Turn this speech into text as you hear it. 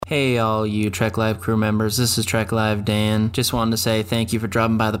Hey, all you Trek Live crew members, this is Trek Live Dan. Just wanted to say thank you for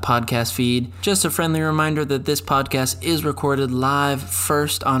dropping by the podcast feed. Just a friendly reminder that this podcast is recorded live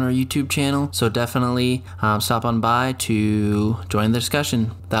first on our YouTube channel, so definitely stop on by to join the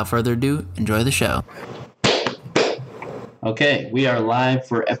discussion. Without further ado, enjoy the show. Okay, we are live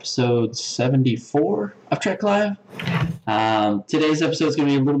for episode 74 of Trek Live. Today's episode is going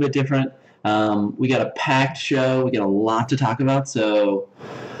to be a little bit different. We got a packed show. We got a lot to talk about, so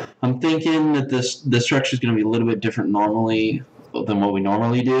I'm thinking that the structure is going to be a little bit different normally than what we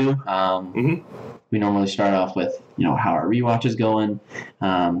normally do. We normally start off with, how our rewatch is going.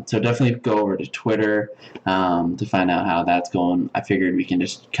 So definitely go over to Twitter to find out how that's going. I figured we can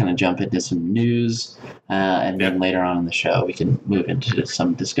just kind of jump into some news, and then later on in the show we can move into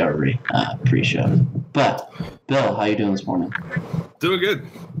some Discovery pre-show. But, Bill, how you doing this morning? Doing good.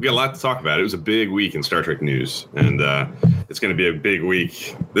 We got a lot to talk about. It was a big week in Star Trek news, and it's going to be a big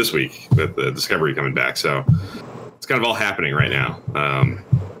week this week with the Discovery coming back. So it's kind of all happening right now.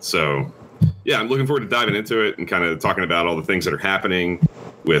 Yeah, I'm looking forward to diving into it and kind of talking about all the things that are happening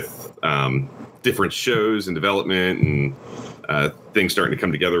with different shows and development and things starting to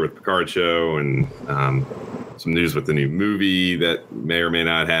come together with Picard show and some news with the new movie that may or may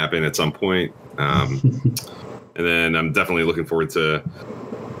not happen at some point. And then I'm definitely looking forward to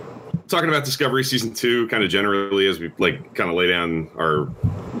talking about Discovery Season 2 kind of generally as we kind of lay down our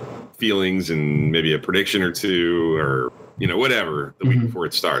feelings and maybe a prediction or two or whatever the week before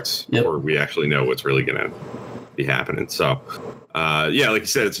it starts, before we actually know what's really going to be happening. So, like you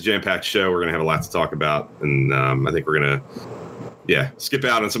said, it's a jam-packed show. We're going to have a lot to talk about. And I think we're going to, skip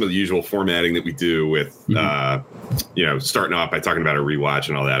out on some of the usual formatting that we do with, starting off by talking about a rewatch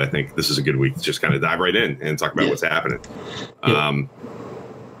and all that. I think this is a good week to just kind of dive right in and talk about what's happening.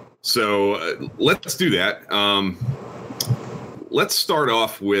 So let's do that. Let's start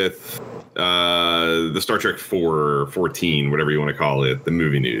off with the Star Trek 14, whatever you want to call it, the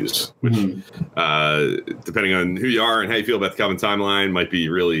movie news, which, depending on who you are and how you feel about the Kelvin timeline, might be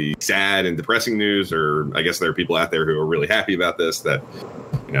really sad and depressing news, or I guess there are people out there who are really happy about this, that,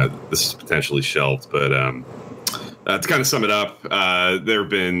 this is potentially shelved. But to kind of sum it up, there have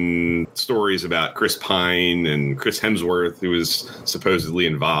been stories about Chris Pine and Chris Hemsworth, who was supposedly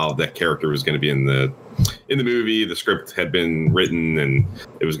involved. That character was going to be in the movie. The script had been written, and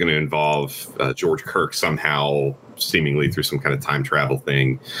it was going to involve George Kirk somehow, seemingly through some kind of time travel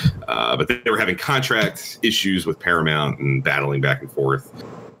thing. But they were having contract issues with Paramount and battling back and forth.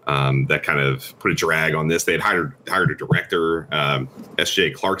 That kind of put a drag on this. They had hired a director.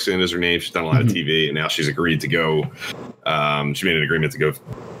 S.J. Clarkson is her name. She's done a lot of TV, and now she's agreed to go. She made an agreement to go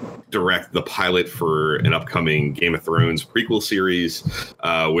direct the pilot for an upcoming Game of Thrones prequel series,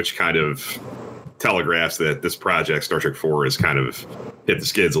 which kind of telegraphs that this project, Star Trek 4, has kind of hit the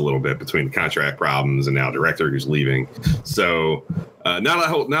skids a little bit between the contract problems and now director who's leaving. So not a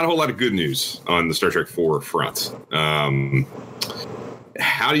whole lot of good news on the Star Trek 4 front.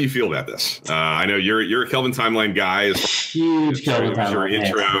 How do you feel about this? I know you're a Kelvin timeline guy. Huge Kelvin timeline. Your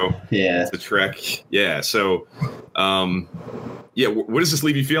intro to Trek. Yeah. So, what does this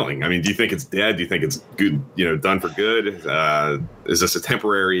leave you feeling? I mean, do you think it's dead? Do you think it's good, done for good? Is this a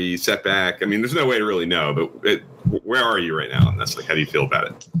temporary setback? I mean, there's no way to really know, but where are you right now on this? How do you feel about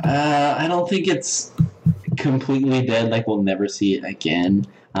it? I don't think it's completely dead. We'll never see it again.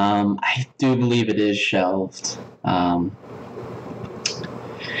 I do believe it is shelved.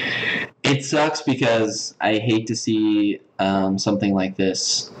 It sucks because I hate to see something like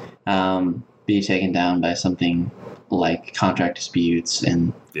this be taken down by something like contract disputes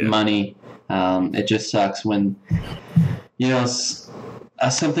and money. It just sucks when,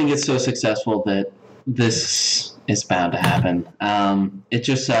 something gets so successful that this is bound to happen. It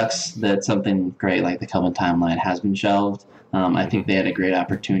just sucks that something great like the Kelvin timeline has been shelved. I think they had a great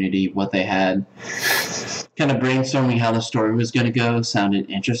opportunity. What they had, kind of brainstorming how the story was going to go, sounded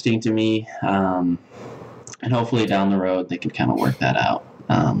interesting to me. And hopefully down the road they can kind of work that out.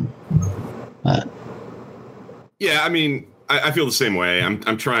 Yeah, I mean, I feel the same way.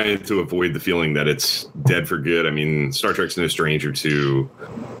 I'm trying to avoid the feeling that it's dead for good. I mean, Star Trek's no stranger to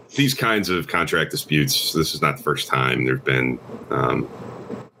these kinds of contract disputes. This is not the first time. There have been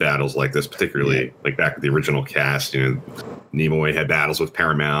battles like this, particularly back with the original cast. Nimoy had battles with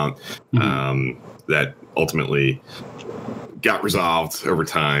Paramount that ultimately got resolved over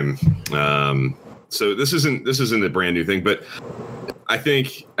time. So this isn't a brand new thing, but I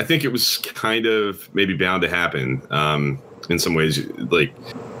think it was kind of maybe bound to happen in some ways.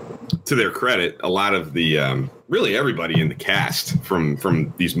 To their credit, a lot of the really everybody in the cast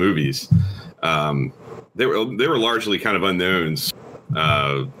from these movies, they were largely kind of unknowns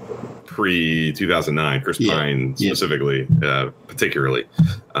pre 2009, Chris Pine specifically, particularly.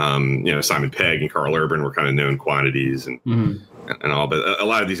 Simon Pegg and Carl Urban were kind of known quantities and all, but a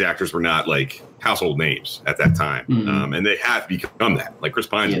lot of these actors were not like household names at that time, and they have become that. Like Chris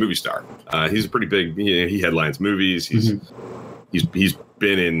Pine's a movie star. He's a pretty big. He headlines movies. He's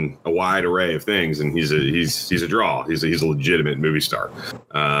been in a wide array of things, and he's a draw. He's a legitimate movie star.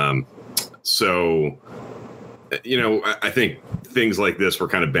 So, I think things like this were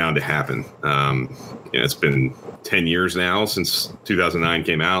kind of bound to happen. It's been 10 years now since 2009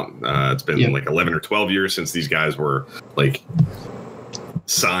 came out. It's been like 11 or 12 years since these guys were like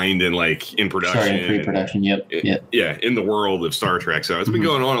signed and like in production. Sorry, pre-production. Yeah, in the world of Star Trek. So it's been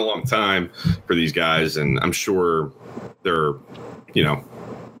going on a long time for these guys, and I'm sure they're,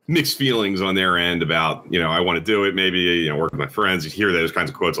 mixed feelings on their end about, I want to do it. Maybe, work with my friends. You hear those kinds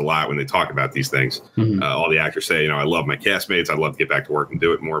of quotes a lot when they talk about these things. All the actors say, I love my castmates. I'd love to get back to work and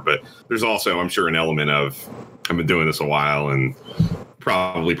do it more. But there's also, I'm sure, an element of I've been doing this a while and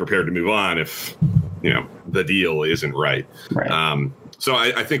probably prepared to move on if, the deal isn't right. So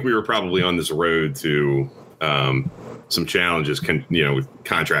I think we were probably on this road to some challenges, with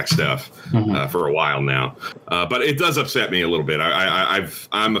contract stuff for a while now. But it does upset me a little bit.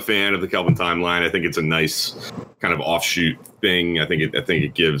 I'm a fan of the Kelvin timeline. I think it's a nice kind of offshoot thing. I think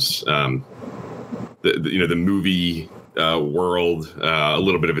it gives the movie world a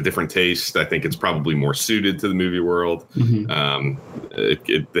little bit of a different taste. I think it's probably more suited to the movie world.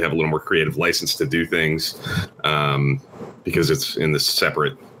 They have a little more creative license to do things because it's in this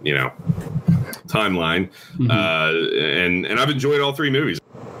separate, timeline. And I've enjoyed all three movies.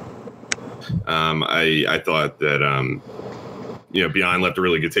 I thought that Beyond left a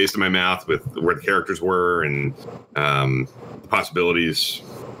really good taste in my mouth with where the characters were and the possibilities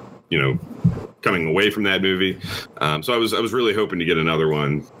coming away from that movie. So I was really hoping to get another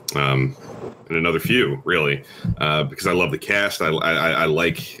one and another few, really, because I love the cast. I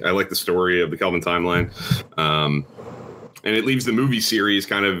like the story of the Kelvin timeline, and it leaves the movie series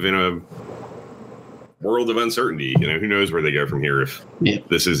kind of in a world of uncertainty. Who knows where they go from here if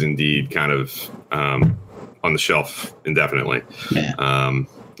this is indeed kind of on the shelf indefinitely.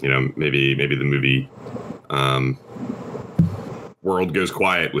 Maybe the movie world goes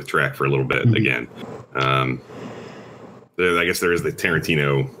quiet with Trek for a little bit again. I guess there is the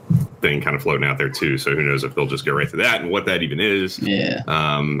Tarantino thing kind of floating out there too. So who knows if they'll just go right to that and what that even is.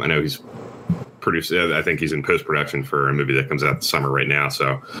 I know he's produced. I think he's in post-production for a movie that comes out this summer right now.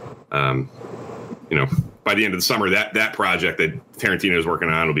 So, by the end of the summer, that project that Tarantino is working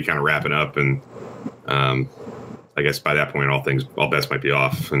on will be kind of wrapping up, and I guess by that point, all bets might be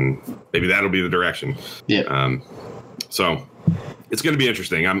off, and maybe that'll be the direction. So it's going to be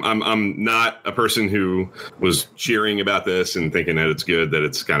interesting. I'm not a person who was cheering about this and thinking that it's good that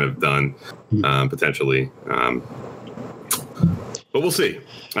it's kind of done potentially, but we'll see.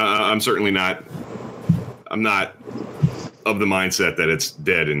 I'm certainly not. I'm not of the mindset that it's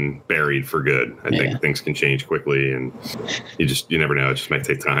dead and buried for good. I think things can change quickly, and you never know. It just might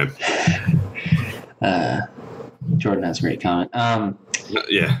take time. Jordan has a great comment.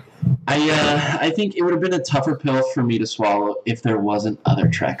 I think it would have been a tougher pill for me to swallow if there wasn't other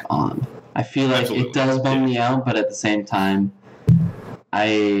Trek on. I feel like it does bum me out, but at the same time,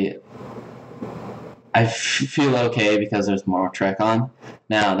 I feel okay because there's more Trek on.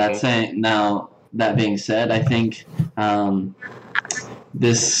 Now that being said, I think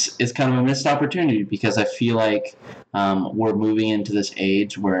this is kind of a missed opportunity because I feel like we're moving into this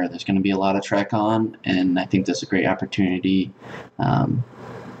age where there's going to be a lot of Trek on, and I think there's a great opportunity,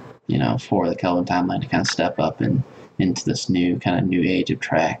 for the Kelvin timeline to kind of step up into this new age of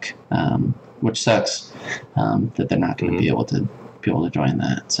Trek, which sucks that they're not going to be able to join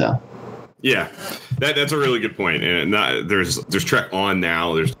that. So. Yeah, that's a really good point. And there's Trek on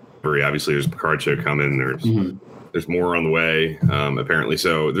now. There's a Picard show coming. There's more on the way, apparently.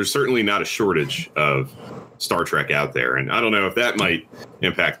 So there's certainly not a shortage of Star Trek out there. And I don't know if that might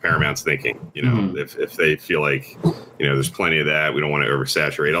impact Paramount's thinking, if they feel like, there's plenty of that. We don't want to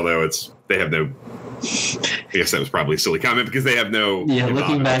oversaturate, although they have no, I guess that was probably a silly comment because they have no. Yeah,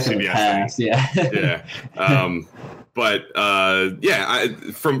 looking back in the past. Yeah. But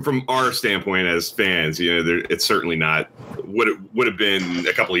from our standpoint as fans, it's certainly not what it would have been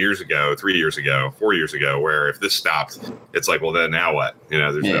a couple of years ago, 3 years ago, 4 years ago, where if this stopped, it's like, well, then now what?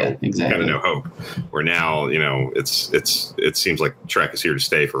 There's kind of no hope. Where now, it seems like Trek is here to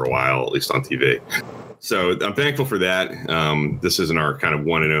stay for a while, at least on TV. So I'm thankful for that. This isn't our kind of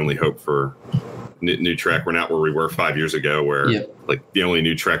one and only hope for new Trek. We're not where we were 5 years ago, where like the only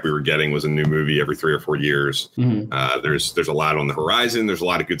new Trek we were getting was a new movie every 3 or 4 years. There's a lot on the horizon. There's a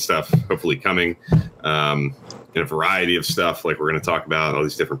lot of good stuff hopefully coming, in a variety of stuff like we're going to talk about, all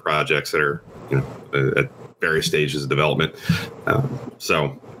these different projects that are at various stages of development.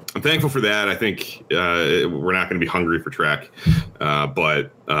 So I'm thankful for that. I think we're not going to be hungry for Trek,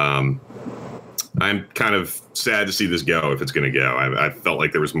 but I'm kind of sad to see this go if it's going to go. I felt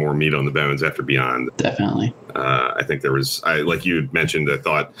like there was more meat on the bones after Beyond. Definitely. I think there was, like you had mentioned, I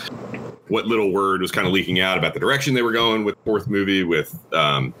thought what little word was kind of leaking out about the direction they were going with the fourth movie with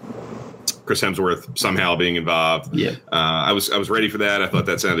Chris Hemsworth somehow being involved. Yeah. I was ready for that. I thought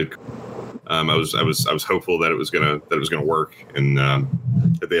that sounded. I was hopeful that it was gonna work, and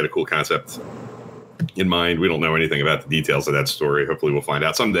that they had a cool concept in mind. We don't know anything about the details of that story. Hopefully we'll find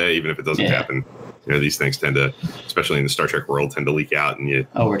out someday, even if it doesn't happen. These things tend to, especially in the Star Trek world, tend to leak out, and you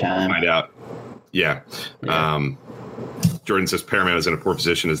over time find out. Yeah. Jordan says Paramount is in a poor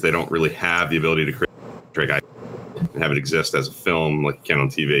position as they don't really have the ability to create Trek and have it exist as a film like you can on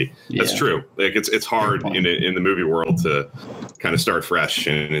TV. That's true. Like it's hard in the movie world to kind of start fresh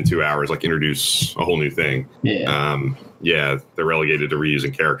and in 2 hours, like introduce a whole new thing. They're relegated to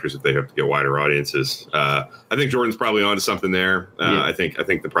reusing characters if they have to get wider audiences. I think Jordan's probably onto something there. I think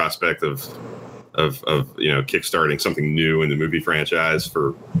the prospect of kickstarting something new in the movie franchise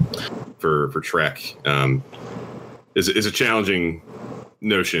for Trek is a challenging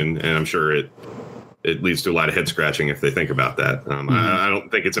notion, and I'm sure it leads to a lot of head scratching if they think about that. I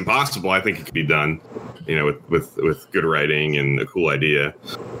don't think it's impossible. I think it could be done, with good writing and a cool idea,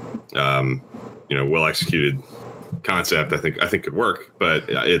 well executed concept. I think could work, but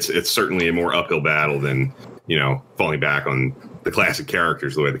it's certainly a more uphill battle than falling back on the classic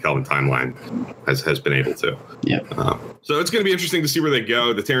characters the way the Kelvin timeline has been able to. Yeah. So it's going to be interesting to see where they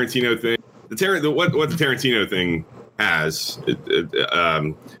go. The Tarantino thing, what the Tarantino thing has,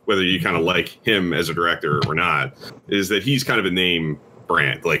 whether you kind of like him as a director or not, is that he's kind of a name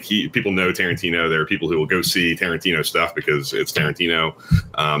brand. Like people know Tarantino. There are people who will go see Tarantino stuff because it's Tarantino.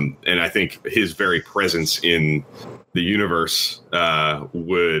 And I think his very presence in the universe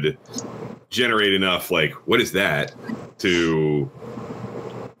would generate enough, like, what is that, to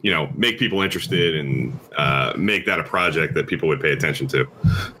make people interested and make that a project that people would pay attention to.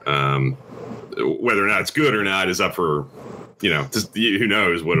 Whether or not it's good or not is up for, just who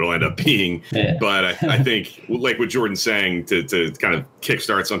knows what it'll end up being. Yeah. But I think, like what Jordan's saying, to kind of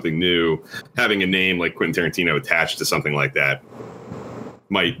kickstart something new, having a name like Quentin Tarantino attached to something like that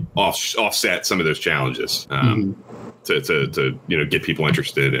might offset some of those challenges. To get people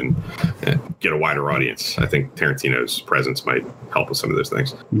interested and get a wider audience. I think Tarantino's presence might help with some of those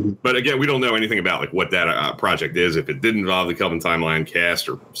things. But again, we don't know anything about like what that project is. If it did involve the Kelvin timeline cast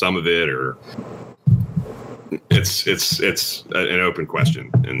or some of it, or it's an open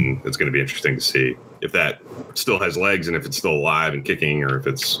question, and it's going to be interesting to see if that still has legs and if it's still alive and kicking, or if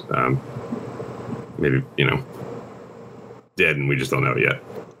it's maybe dead and we just don't know yet.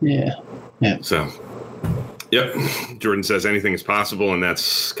 Yeah. So. Yep. Jordan says anything is possible, and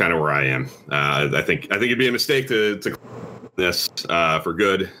that's kind of where I am. I think it'd be a mistake to this for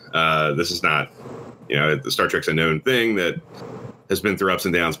good. This is not, the Star Trek's a known thing that has been through ups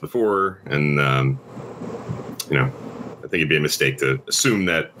and downs before, and I think it'd be a mistake to assume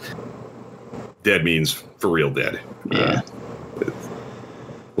that dead means for real dead. Yeah.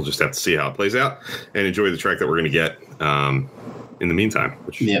 We'll just have to see how it plays out and enjoy the Trek that we're going to get. In the meantime,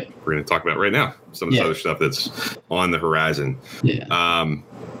 which we're going to talk about right now, some of this other stuff that's on the horizon.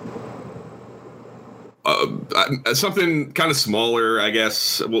 Something kind of smaller, I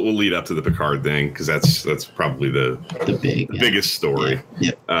guss. We'll lead up to the Picard thing because that's probably the biggest story.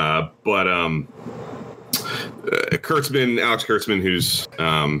 But Alex Kurtzman, who's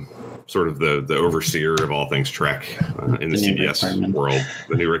sort of the overseer of all things Trek in the CBS world,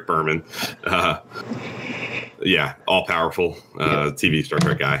 the new Rick Berman. All powerful TV Star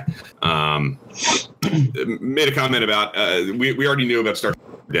Trek guy. Made a comment about we already knew about Star Trek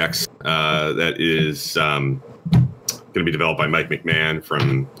Decks that is going to be developed by Mike McMahon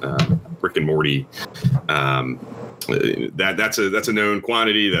from Rick and Morty. That's a known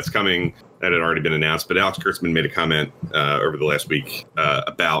quantity that's coming. That had already been announced. But Alex Kurtzman made a comment over the last week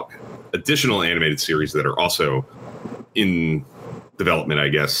about additional animated series that are also in development, I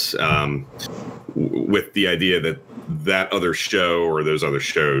guess. With the idea that other show or those other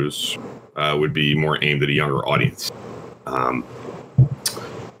shows would be more aimed at a younger audience, and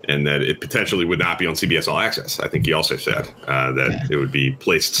that it potentially would not be on CBS All Access. I think he also said that it would be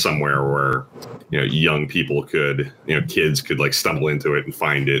placed somewhere where young people could, kids could like stumble into it and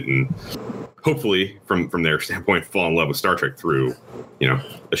find it and hopefully from their standpoint, fall in love with Star Trek through,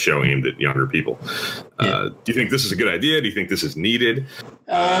 a show aimed at younger people. Do you think this is a good idea? Do you think this is needed?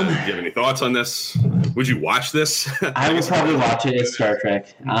 Do you have any thoughts on this? Would you watch this? I would probably watch it as Star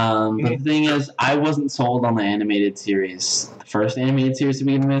Trek. But the thing is, I wasn't sold on the animated series, the first animated series to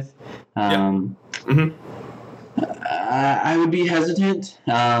begin with. I would be hesitant.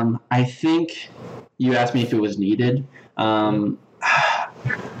 I think you asked me if it was needed.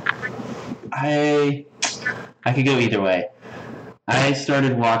 I could go either way. I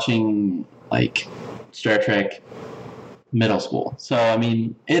started watching Star Trek middle school, so I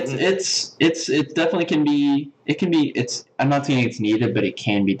mean it definitely can be. It can be. I'm not saying it's needed, but it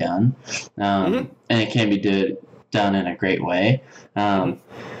can be done, and it can be done in a great way.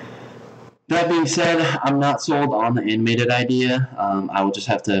 That being said, I'm not sold on the animated idea. I will just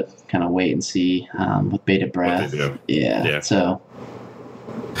have to kind of wait and see with bated breath. Yeah. So.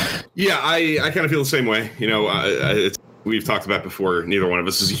 Yeah, I kind of feel the same way. We've talked about before. Neither one of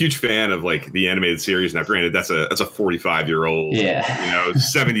us is a huge fan of the animated series. Now, granted, that's a 45-year-old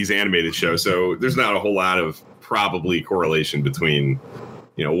 70s animated show. So there's not a whole lot of probably correlation between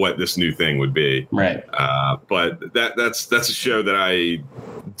what this new thing would be. Right. But that's a show that I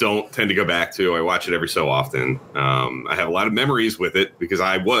don't tend to go back to. I watch it every so often. I have a lot of memories with it because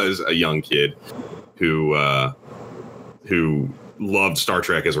I was a young kid who loved Star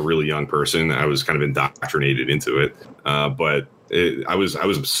Trek as a really young person. I was kind of indoctrinated into it, but I was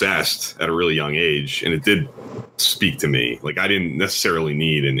obsessed at a really young age, and it did speak to me. I didn't necessarily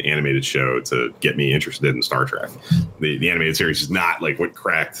need an animated show to get me interested in Star Trek. The animated series is not what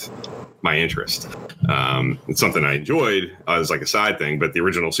cracked my interest. It's something I enjoyed as a side thing, but the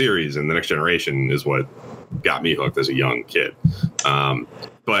original series and The Next Generation is what got me hooked as a young kid.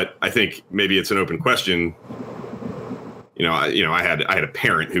 But I think maybe it's an open question. I had a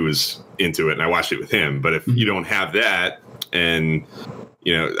parent who was into it, and I watched it with him. But if you don't have that, and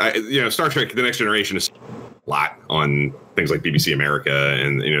Star Trek: The Next Generation is a lot on things like BBC America,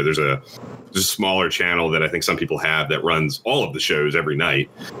 and there's a smaller channel that I think some people have that runs all of the shows every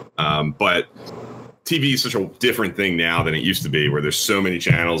night. But TV is such a different thing now than it used to be, where there's so many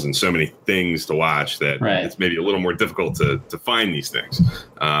channels and so many things to watch that it's maybe a little more difficult to find these things.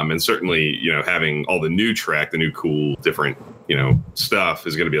 And certainly, having all the new Trek, the new cool, different, stuff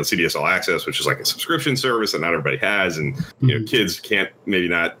is going to be on CBS All Access, which is a subscription service that not everybody has. And, kids might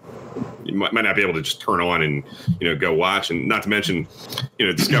not be able to just turn on and, go watch. And not to mention,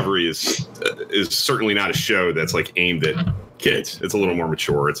 Discovery is certainly not a show that's aimed at kids. It's a little more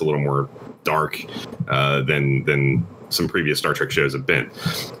mature. It's a little more dark than some previous Star Trek shows have been.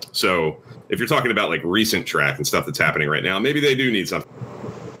 So if you're talking about recent Trek and stuff that's happening right now, maybe they do need something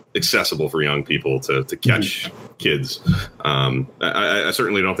accessible for young people to catch kids. I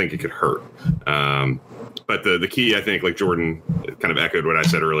certainly don't think it could hurt. But the key, I think, Jordan kind of echoed what I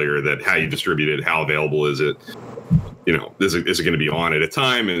said earlier, that how you distribute it, how available is it? Is it going to be on at a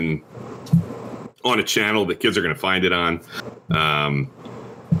time and on a channel that kids are going to find it on?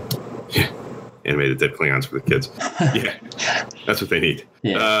 Animated dead Klingons for the kids. Yeah, that's what they need.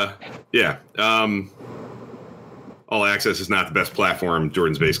 All Access is not the best platform,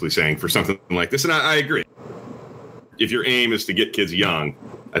 Jordan's basically saying, for something like this. And I agree. If your aim is to get kids young,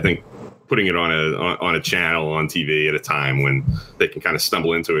 I think putting it on a channel on TV at a time when they can kind of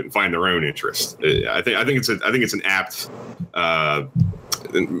stumble into it and find their own interest. I think it's an apt,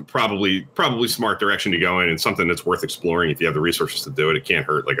 probably smart direction to go in, and something that's worth exploring if you have the resources to do it. It can't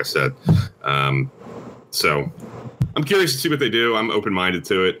hurt, like I said. So I'm curious to see what they do. I'm open-minded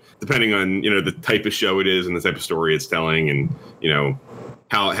to it, depending on the type of show it is and the type of story it's telling, and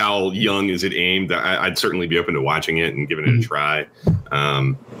how young is it aimed. I'd certainly be open to watching it and giving it a try.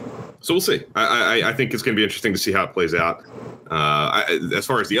 So we'll see. I think it's going to be interesting to see how it plays out. As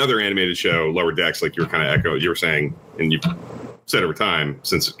far as the other animated show, Lower Decks, like you were saying, and you said over time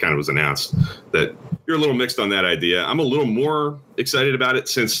since it kind of was announced, that you're a little mixed on that idea. I'm a little more excited about it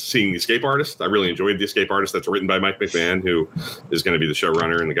since seeing The Escape Artist. I really enjoyed The Escape Artist. That's written by Mike McMahon, who is going to be the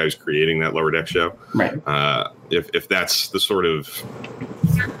showrunner and the guy who's creating that Lower Deck show. Right. If that's the sort of,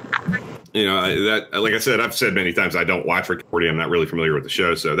 that, like I said, I've said many times, I don't watch Rick and Morty. I'm not really familiar with the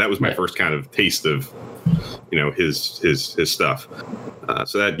show. So that was my first kind of taste of, his stuff.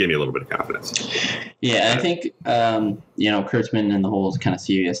 So that gave me a little bit of confidence. Yeah, I think, Kurtzman and the whole kind of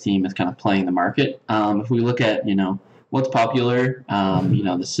CBS team is kind of playing the market. If we look at, what's popular,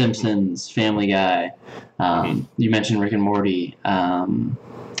 The Simpsons, Family Guy, you mentioned Rick and Morty,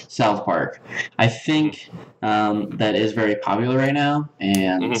 South Park. I think that is very popular right now,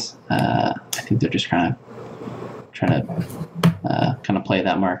 and I think they're just kind of trying to kind of play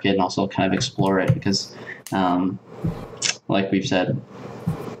that market and also kind of explore it because, like we've said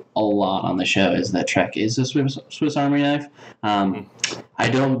a lot on the show, is that Trek is a Swiss Army knife. I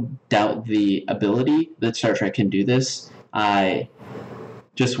don't doubt the ability that Star Trek can do this. I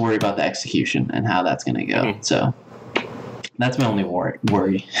just worry about the execution and how that's going to go. So that's my only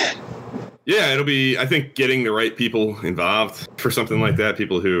worry. Yeah, it'll be, I think, getting the right people involved for something like that.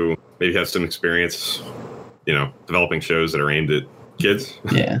 People who maybe have some experience, developing shows that are aimed at kids,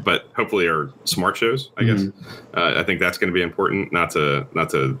 but hopefully are smart shows, I guess. I think that's going to be important, not to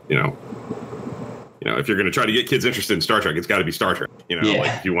if you're going to try to get kids interested in Star Trek, it's got to be Star Trek.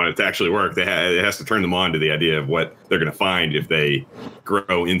 Like if you want it to actually work, it has to turn them on to the idea of what they're going to find if they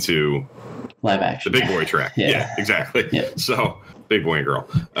grow into live action, the big boy Trek. Yeah, exactly. So big boy and girl.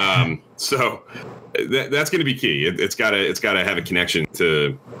 So that's going to be key. It's got to have a connection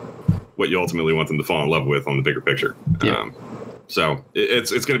to what you ultimately want them to fall in love with on the bigger picture. So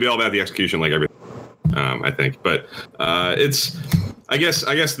it's going to be all about the execution, like everything. I think, but it's. I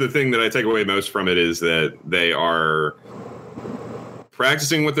guess the thing that I take away most from it is that they are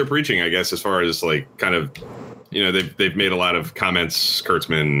practicing what they're preaching, I guess, as far as like kind of, they've made a lot of comments,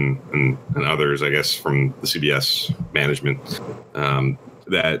 Kurtzman and others, I guess, from the CBS management,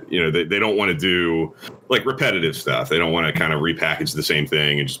 that, they don't want to do like repetitive stuff. They don't want to kind of repackage the same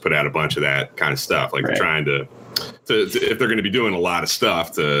thing and just put out a bunch of that kind of stuff. Like they're trying to if they're going to be doing a lot of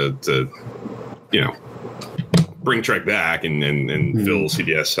stuff to bring Trek back and fill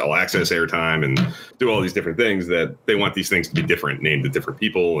CBS All Access airtime and do all these different things, that they want these things to be different, named to different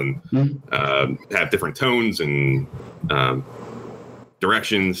people, and have different tones and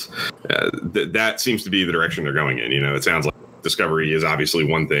directions. That seems to be the direction they're going in. It sounds like Discovery is obviously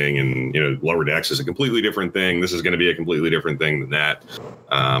one thing, and Lower Decks is a completely different thing. This is going to be a completely different thing than that.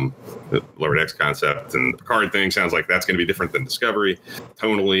 The Lower Decks concept and the Picard thing sounds like that's going to be different than Discovery,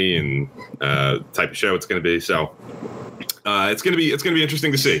 tonally and type of show it's going to be. So it's going to be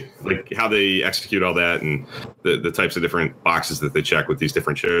interesting to see like how they execute all that and the types of different boxes that they check with these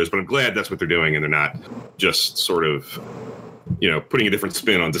different shows. But I'm glad that's what they're doing, and they're not just sort of putting a different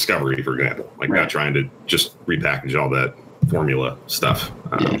spin on Discovery, for example, like not trying to just repackage all that formula stuff.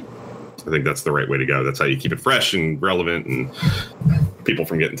 I think that's the right way to go. That's how you keep it fresh and relevant and people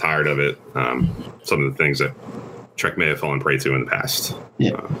from getting tired of it. Some of the things that Trek may have fallen prey to in the past,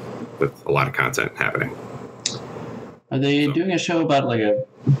 with a lot of content happening. Are they doing a show about like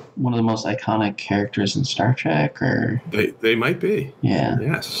one of the most iconic characters in Star Trek, or they might be? Yeah.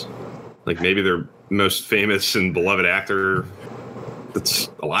 Yes. Like maybe their most famous and beloved actor that's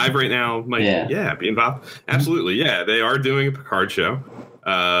alive right now might be involved. Absolutely. Yeah, they are doing a Picard show.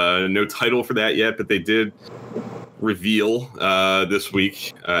 No title for that yet, but they did reveal this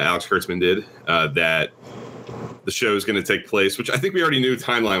week, Alex Kurtzman did, that the show is going to take place, which I think we already knew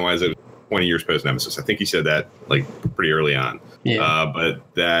timeline wise, it was 20 years post Nemesis. I think he said that like pretty early on. But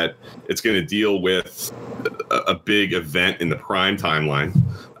that it's going to deal with a big event in the Prime timeline,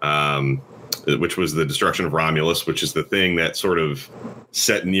 which was the destruction of Romulus, which is the thing that sort of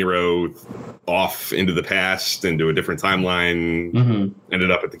set Nero off into the past, into a different timeline,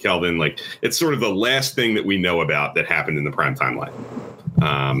 ended up at the Kelvin. Like, it's sort of the last thing that we know about that happened in the Prime timeline.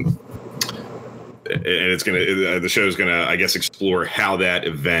 And it's going to, the show's going to, I guess, explore how that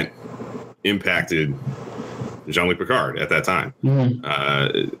event impacted Jean-Luc Picard at that time.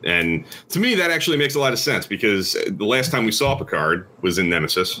 And to me, that actually makes a lot of sense, because the last time we saw Picard was in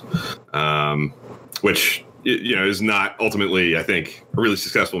Nemesis, which, is not ultimately, I think, a really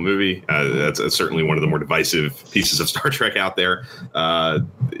successful movie. That's certainly one of the more divisive pieces of Star Trek out there.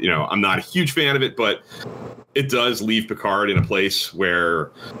 I'm not a huge fan of it, but it does leave Picard in a place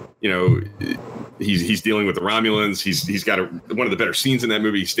where, he's dealing with the Romulans. He's got one of the better scenes in that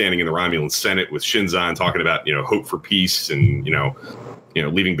movie. He's standing in the Romulan Senate with Shinzon talking about, hope for peace and,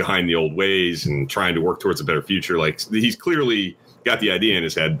 leaving behind the old ways and trying to work towards a better future. Like, he's clearly got the idea in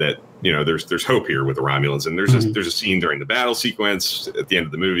his head that, there's hope here with the Romulans. And there's a scene during the battle sequence at the end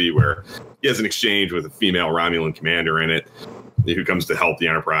of the movie where he has an exchange with a female Romulan commander in it, who comes to help the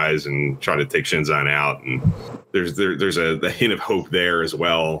Enterprise and try to take Shinzon out. And there's a hint of hope there as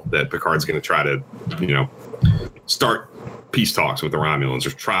well, that Picard's going to try to, start peace talks with the Romulans, or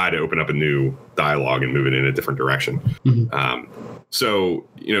try to open up a new dialogue and move it in a different direction. So,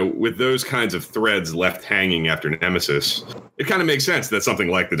 with those kinds of threads left hanging after Nemesis, it kind of makes sense that something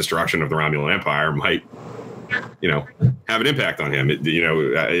like the destruction of the Romulan Empire might, have an impact on him.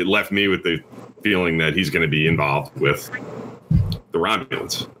 It left me with the feeling that he's going to be involved with the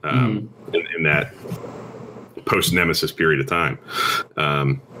Romulans in that post-Nemesis period of time.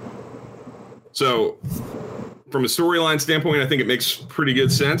 So from a storyline standpoint, I think it makes pretty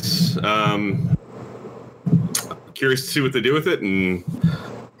good sense. Curious to see what they do with it, and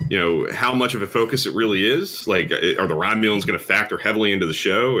how much of a focus it really is. Like, are the Romulans going to factor heavily into the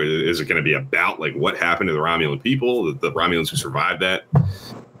show? Is it going to be about like what happened to the Romulan people, the Romulans who survived that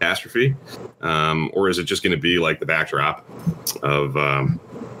catastrophe, or is it just going to be like the backdrop of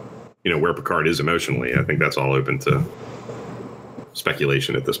where Picard is emotionally? I think that's all open to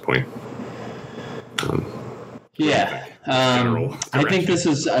speculation at this point. I think this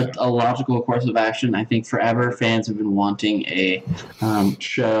is a logical course of action. I think forever fans have been wanting a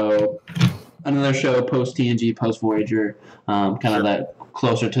another show post TNG, post Voyager, kind of that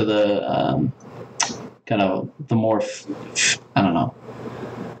closer to the kind of the more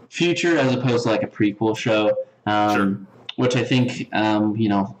future as opposed to like a prequel show. Which I think,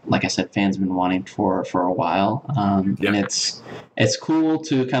 like I said, fans have been wanting for a while. And it's cool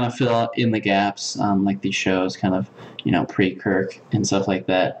to kind of fill out in the gaps, like these shows, kind of, pre-Kirk and stuff like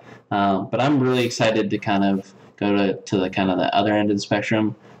that. But I'm really excited to kind of go to the kind of the other end of the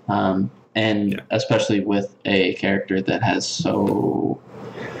spectrum, especially with a character that has so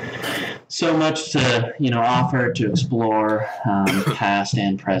much to offer, to explore, past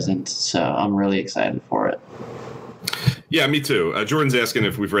and present. So I'm really excited for it. Yeah, me too. Jordan's asking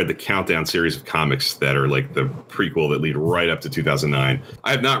if we've read the Countdown series of comics that are like the prequel that lead right up to 2009.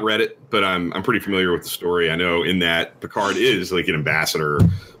 I have not read it, but I'm pretty familiar with the story. I know in that Picard is like an ambassador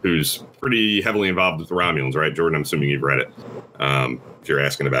who's pretty heavily involved with the Romulans, right? Jordan, I'm assuming you've read it, if you're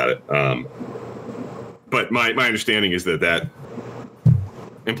asking about it. But my understanding is that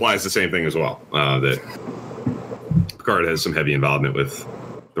implies the same thing as well, that Picard has some heavy involvement with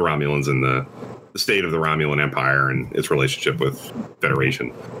the Romulans and the state of the Romulan Empire and its relationship with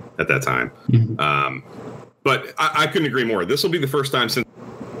Federation at that time. Mm-hmm. But I couldn't agree more. This will be the first time since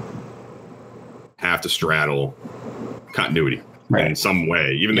have to straddle continuity in some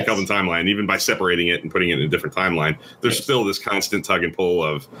way, even the Kelvin timeline, even by separating it and putting it in a different timeline. There's still this constant tug and pull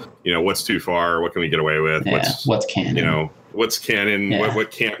of, what's too far? What can we get away with? What's canon? What's canon? What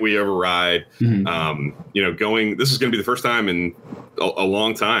can't we override? Mm-hmm. This is going to be the first time in a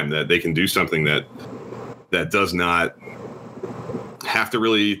long time that they can do something that does not have to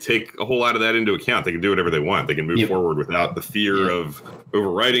really take a whole lot of that into account. They can do whatever they want. They can move forward without the fear of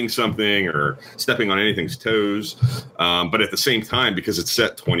overwriting something or stepping on anything's toes. But at the same time, because it's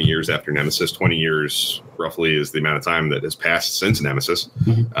set 20 years after Nemesis, 20 years roughly is the amount of time that has passed since Nemesis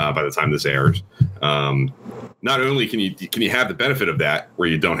by the time this airs. Not only can you have the benefit of that, where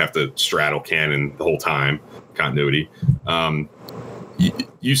you don't have to straddle canon the whole time, continuity,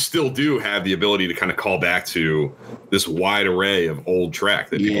 you still do have the ability to kind of call back to this wide array of old Trek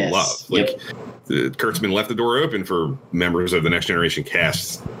that people love. Like, Kurtzman left the door open for members of the Next Generation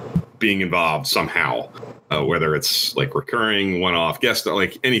cast being involved somehow, whether it's like recurring, one-off guest,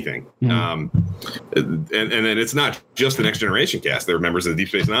 like anything. Mm-hmm. And then it's not just the Next Generation cast. There are members of the Deep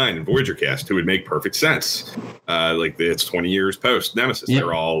Space Nine and Voyager cast who would make perfect sense. Like it's 20 years post Nemesis. Yep.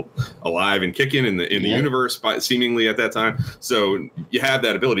 They're all alive and kicking in the universe, seemingly at that time. So you have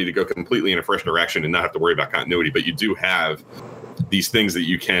that ability to go completely in a fresh direction and not have to worry about continuity. But you do have these things that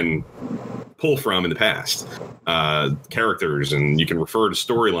you can pull from in the past, characters, and you can refer to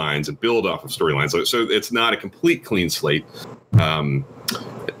storylines and build off of storylines. So it's not a complete clean slate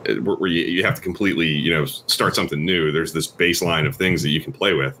where you have to completely, start something new. There's this baseline of things that you can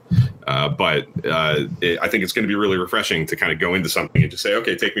play with. But I think it's going to be really refreshing to kind of go into something and just say,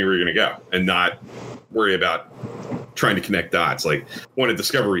 okay, take me where you're going to go, and not worry about trying to connect dots. Like, one of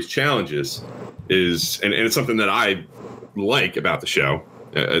Discovery's challenges is, and it's something that I like about the show,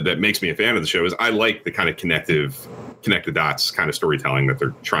 that makes me a fan of the show, is I like the kind of connect the dots kind of storytelling that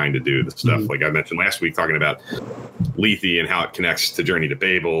they're trying to do. The stuff like I mentioned last week, talking about Lethe and how it connects to Journey to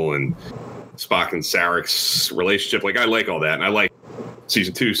Babel and Spock and Sarek's relationship. Like, I like all that, and I like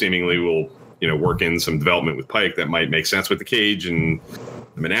season 2 seemingly will work in some development with Pike that might make sense with the Cage and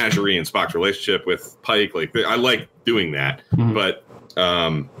the menagerie and Spock's relationship with Pike. Like, I like doing that, but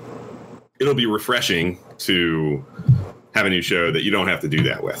it'll be refreshing to have a new show that you don't have to do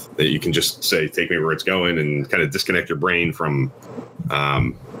that with, that you can just say, take me where it's going, and kind of disconnect your brain from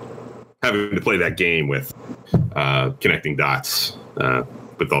having to play that game with connecting dots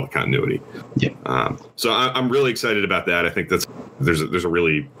with all the continuity. So I'm really excited about that. I think there's a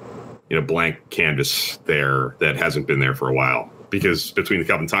really blank canvas there that hasn't been there for a while, because between the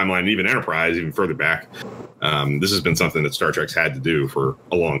Kelvin timeline and even Enterprise, even further back, this has been something that Star Trek's had to do for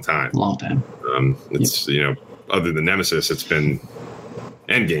a long time. It's other than Nemesis, it's been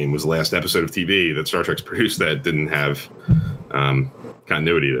Endgame was the last episode of TV that Star Trek's produced that didn't have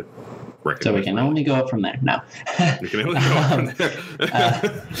continuity So we can only go up from there. No. We can only go up from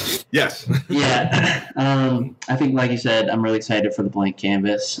there. Yes. Yeah. I think, like you said, I'm really excited for the blank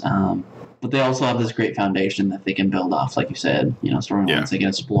canvas. But they also have this great foundation that they can build off, like you said, storylines they can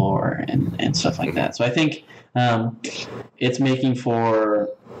explore and stuff like that. So I think it's making for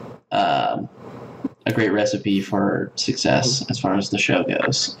a great recipe for success as far as the show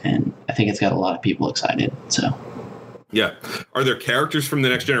goes. And I think it's got a lot of people excited. So. Yeah. Are there characters from the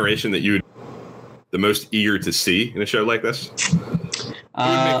next generation that you'd the most eager to see in a show like this? Who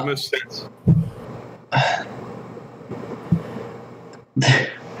would make the most sense?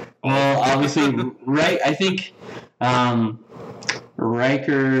 Well, obviously, right. I think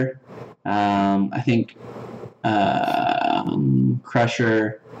Riker. I think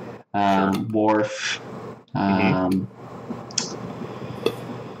Crusher, Worf.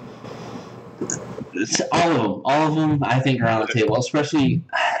 All of them, I think, are on the table. Especially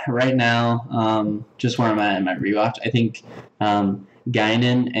right now, just where I'm at in my rewatch. I think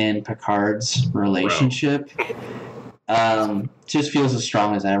Guinan and Picard's relationship. Just feels as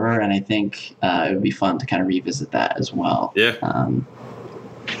strong as ever, and I think it would be fun to kind of revisit that as well. Yeah.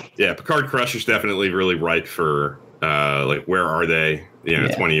 Picard Crusher's definitely really ripe for where are they?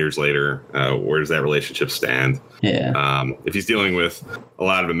 20 years later, where does that relationship stand? Yeah. If he's dealing with a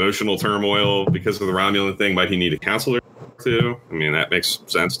lot of emotional turmoil because of the Romulan thing, might he need a counselor too? I mean, that makes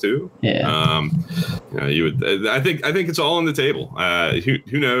sense too. Yeah. You would. I think it's all on the table.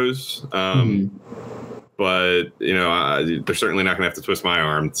 Who knows? But, they're certainly not going to have to twist my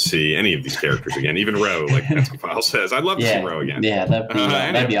arm to see any of these characters again. Even Ro, like Pensky File says. I'd love to see Ro again. Yeah,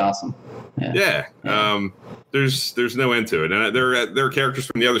 that'd be awesome. Yeah. There's no end to it. And there are characters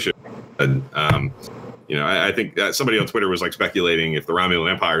from the other show. And, I think somebody on Twitter was, speculating if the Romulan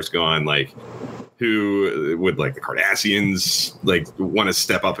Empire's gone, who would, the Cardassians, want to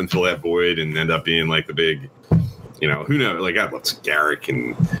step up and fill that void and end up being, the big... who knows? I'd love to see Garrick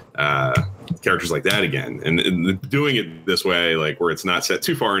and characters like that again. And doing it this way, where it's not set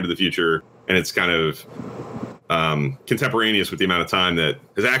too far into the future and it's kind of contemporaneous with the amount of time that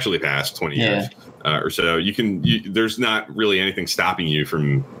has actually passed, 20 years or so. There's not really anything stopping you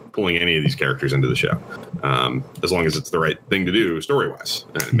from pulling any of these characters into the show, as long as it's the right thing to do story-wise.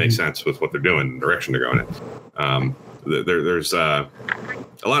 And it makes sense with what they're doing, the direction they're going in. There's a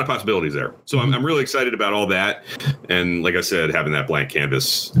lot of possibilities there. So I'm really excited about all that. And like I said, having that blank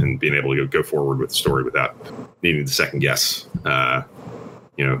canvas and being able to go forward with the story without needing to second guess,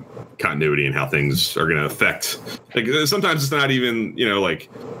 continuity and how things are going to affect. Sometimes it's not even,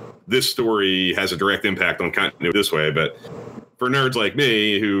 this story has a direct impact on continuity this way. But for nerds like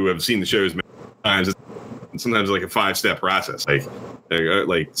me who have seen the shows many times, it's sometimes a 5-step process.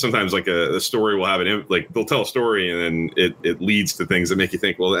 Sometimes a story will have they'll tell a story and then it leads to things that make you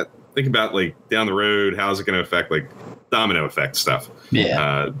think, well, think about down the road, how's it going to affect domino effect stuff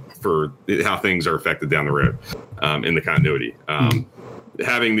for how things are affected down the road in the continuity.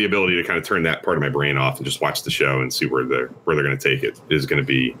 Having the ability to kind of turn that part of my brain off and just watch the show and see where they're going to take it is going to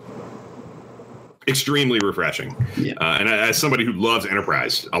be extremely refreshing. And as somebody who loves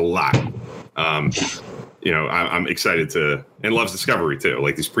Enterprise a lot, I'm excited to, and loves Discovery too,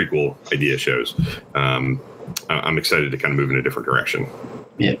 these prequel idea shows. I'm excited to kind of move in a different direction.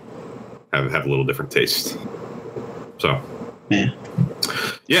 Yeah. Have a little different taste. So. Yeah.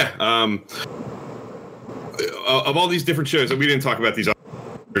 Of all these different shows, we didn't talk about these.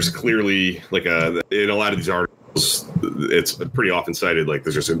 There's clearly in a lot of these articles, it's pretty often cited.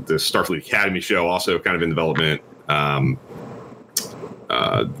 There's just the Starfleet Academy show also kind of in development.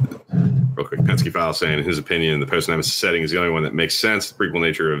 Real quick, Pensky File saying, in his opinion, the post-nemesis setting is the only one that makes sense. The prequel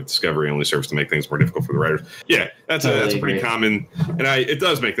nature of Discovery only serves to make things more difficult for the writers. Yeah, that's a pretty common, and it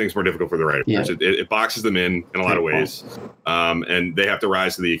does make things more difficult for the writers. Yeah. It boxes them in a lot of ways, and they have to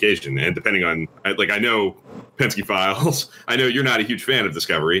rise to the occasion. And depending on, I know Pensky Files, I know you're not a huge fan of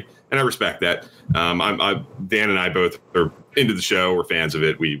Discovery, and I respect that. Dan and I both are into the show. We're fans of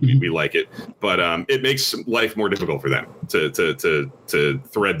it. We like it, but it makes life more difficult for them to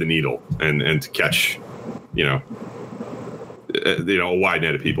thread the needle and to catch, a wide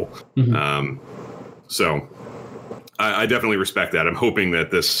net of people. So I definitely respect that. I'm hoping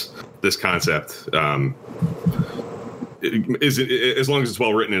that this concept is, as long as it's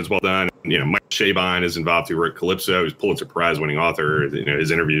well written and it's well done. Mike Chabon is involved, who wrote Calypso. He's Pulitzer Prize winning author. His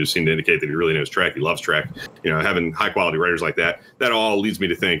interviews seem to indicate that he really knows Trek. He loves Trek. Having high quality writers like that all leads me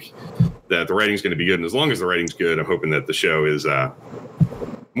to think that the writing's going to be good. And as long as the writing's good, I'm hoping that the show is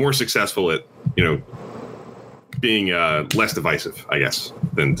more successful at being less divisive, I guess,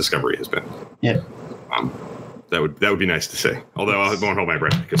 than Discovery has been. Yeah. that would be nice to see. Although I won't hold my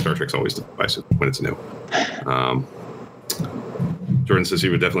breath because Star Trek's always divisive when it's new. Jordan says he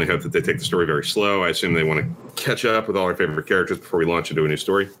would definitely hope that they take the story very slow. I assume they want to catch up with all our favorite characters before we launch into a new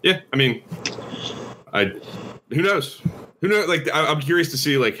story. Yeah, I mean, who knows? Who knows? Like, I'm curious to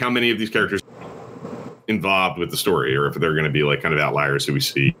see like how many of these characters involved with the story, or if they're going to be like kind of outliers who we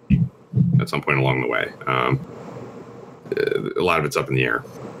see at some point along the way. A lot of it's up in the air.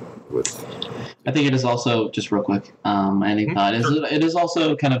 I think it is also, just real quick, any thought, it is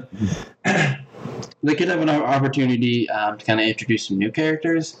also kind of they could have an opportunity to kind of introduce some new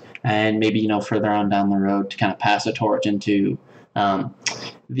characters, and maybe further on down the road to kind of pass a torch into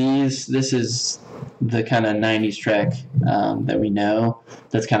this is the kind of 90s Trek that we know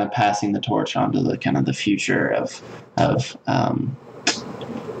that's kind of passing the torch onto the kind of the future of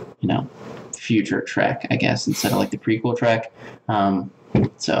future Trek, I guess, instead of like the prequel Trek.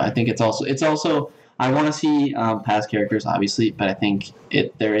 So I think it's also I want to see past characters, obviously, but I think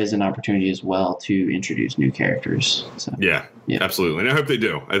there is an opportunity as well to introduce new characters. So yeah, absolutely, and I hope they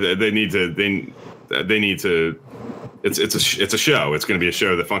do. They need to. It's a show. It's going to be a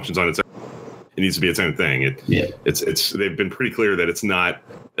show that functions on its own. It needs to be its own thing. It's they've been pretty clear that it's not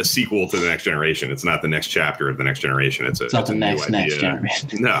a sequel to the Next Generation. It's not the next chapter of the Next Generation. It's not the new next idea. Generation.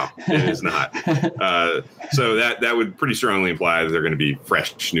 No, it is not. So that would pretty strongly imply that they're going to be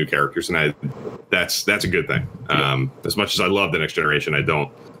fresh new characters, and that's a good thing. As much as I love the Next Generation,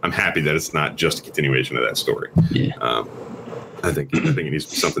 I'm happy that it's not just a continuation of that story. Yeah. I think it needs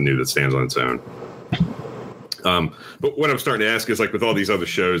to be something new that stands on its own. But what I'm starting to ask is, like, with all these other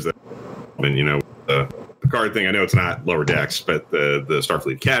shows that, the Picard thing, I know it's not Lower Decks, but the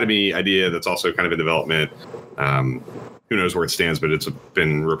Starfleet Academy idea that's also kind of in development. Who knows where it stands, but it's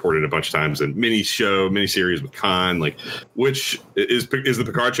been reported a bunch of times. And mini-series with Khan, like, which is the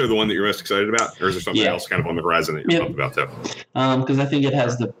Picard show the one that you're most excited about, or is there something else kind of on the horizon that you're pumped about too? Because I think it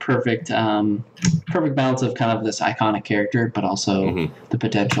has the perfect balance of kind of this iconic character, but also the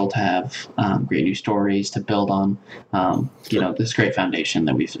potential to have great new stories to build on. This great foundation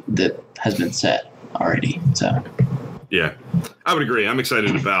that has been set already. So. Yeah, I would agree. I'm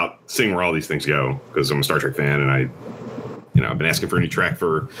excited about seeing where all these things go because I'm a Star Trek fan, and I've been asking for a new track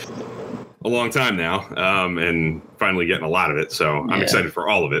for a long time now, and finally getting a lot of it. So I'm excited for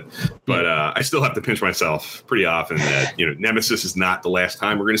all of it. But I still have to pinch myself pretty often that Nemesis is not the last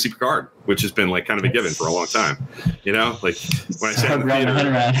time we're going to see Picard, which has been like kind of a given for a long time. Like when I sat in the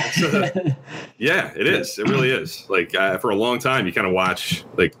theater, yeah, it is. It really is. Like for a long time, you kind of watch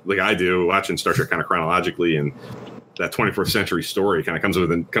like I do, watching Star Trek kind of chronologically, and that 24th century story kind of comes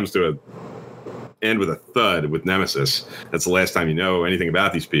to a end with a thud with Nemesis. That's the last time you know anything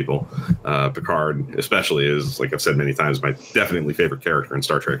about these people. Picard, especially, is, like I've said many times, my definitely favorite character in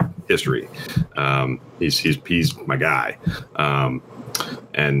Star Trek history. He's my guy,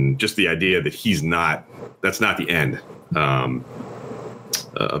 and just the idea that that's not the end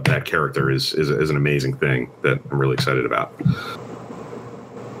of that character is an amazing thing that I'm really excited about.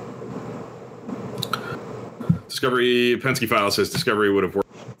 Discovery Penske File says Discovery would have worked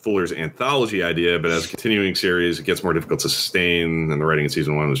Fuller's anthology idea, but as a continuing series, it gets more difficult to sustain, and the writing in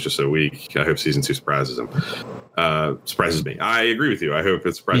season 1 was just so weak. I hope season 2 surprises him. Surprises me. I agree with you. I hope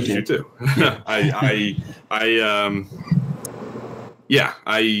it surprises you too. Like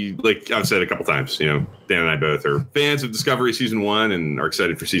I've said a couple times, Dan and I both are fans of Discovery season 1 and are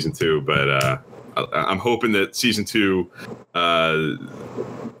excited for season 2, but I'm hoping that season 2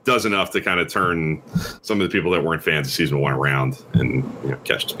 does enough to kind of turn some of the people that weren't fans of season 1 around and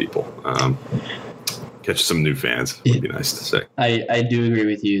catch people, catch some new fans. It would be nice to say. I do agree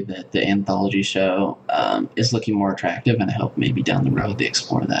with you that the anthology show is looking more attractive, and I hope maybe down the road they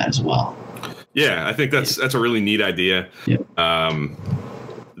explore that as well. Yeah, I think that's a really neat idea. Yep.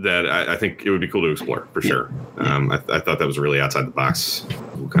 That I think it would be cool to explore for sure. I thought that was a really outside the box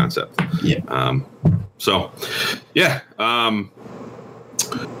concept. Yeah.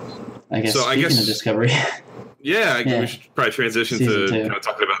 I guess speaking of Discovery. We should probably transition to kind of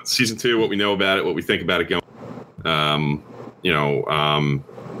talking about season 2, what we know about it, what we think about it going. I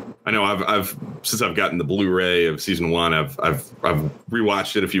know I've since I've gotten the Blu-ray of season 1, I've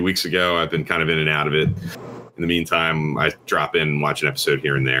rewatched it a few weeks ago. I've been kind of in and out of it. In the meantime, I drop in and watch an episode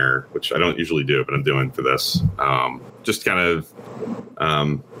here and there, which I don't usually do, but I'm doing for this. Just kind of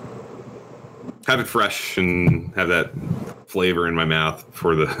have it fresh and have that flavor in my mouth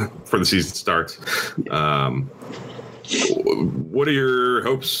before the season starts. What are your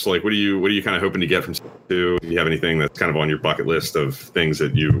hopes? Like, what are you kind of hoping to get from season 2? Do you have anything that's kind of on your bucket list of things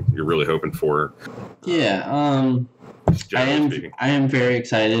that you're really hoping for? I am very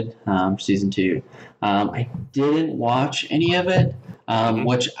excited for season 2. I didn't watch any of it,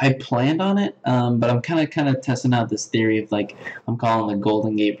 which I planned on it, but I'm kind of testing out this theory of like I'm calling the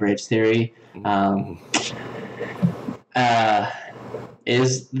Golden Gate Bridge theory.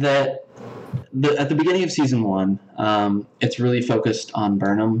 Is that at the beginning of season 1, it's really focused on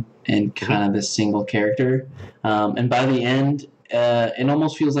Burnham and kind of this single character, and by the end, it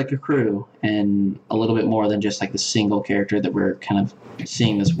almost feels like a crew and a little bit more than just like the single character that we're kind of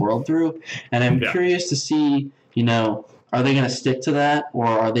seeing this world through. And I'm curious to see, are they going to stick to that, or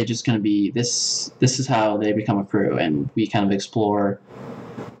are they just going to be this is how they become a crew, and we kind of explore,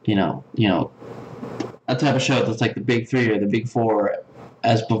 a type of show that's like the big 3 or the big 4,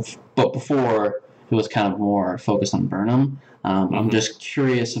 but before it was kind of more focused on Burnham. I'm just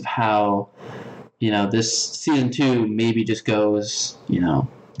curious of how, this season 2 maybe just goes,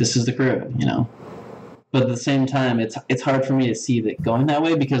 this is the crew, But at the same time, it's hard for me to see that going that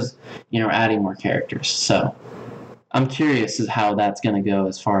way because, we're adding more characters. So I'm curious as how that's going to go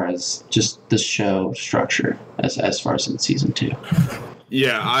as far as just the show structure as far as in season 2.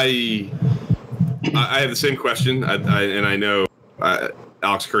 Yeah, I have the same question, and I know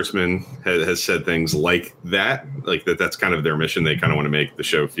Alex Kurtzman has said things like that, that's kind of their mission. They kind of want to make the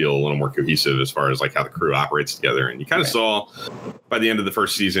show feel a little more cohesive as far as like how the crew operates together. And you kind of saw by the end of the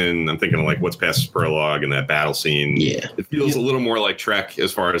first season, I'm thinking of like What's Past is Prologue and that battle scene. Yeah, it feels a little more like Trek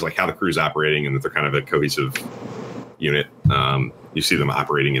as far as like how the crew's operating and that they're kind of a cohesive unit. You see them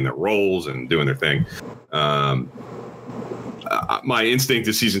operating in their roles and doing their thing. My instinct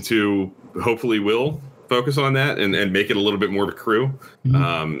is season 2 hopefully will focus on that and make it a little bit more of a crew.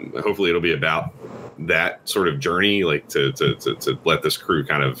 Hopefully it'll be about that sort of journey, like to let this crew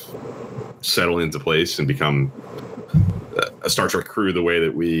kind of settle into place and become a Star Trek crew the way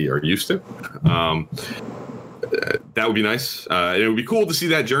that we are used to. That would be nice. It would be cool to see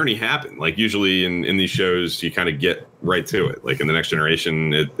that journey happen. Like usually in these shows, you kind of get right to it. Like in The Next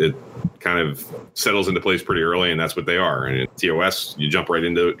Generation, it kind of settles into place pretty early, and that's what they are. And in TOS, you jump right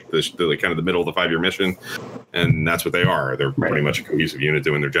into the kind of the middle of the 5-year mission, and that's what they are. They're pretty much a cohesive unit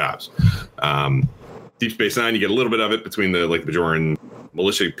doing their jobs. Deep Space Nine, you get a little bit of it between the Bajoran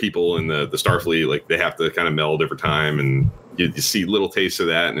militia people and the Starfleet. Like they have to kind of meld over time, and you see little tastes of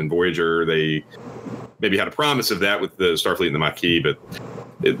that. And in Voyager, they maybe had a promise of that with the Starfleet and the Maquis, but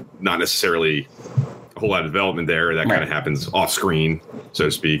not necessarily a whole lot of development there. That kind of happens off screen, so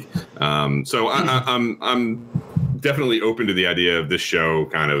to speak. So I'm definitely open to the idea of this show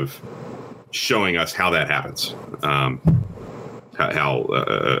kind of showing us how that happens, how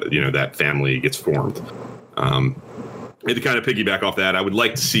that family gets formed. And to kind of piggyback off that, I would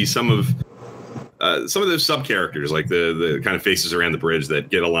like to see some of those sub characters, like the kind of faces around the bridge that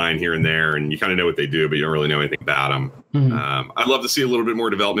get a line here and there, and you kind of know what they do, but you don't really know anything about them. I'd love to see a little bit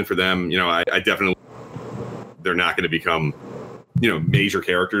more development for them. I definitely, they're not going to become, major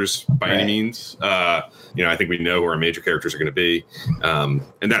characters by any means. I think we know who our major characters are going to be,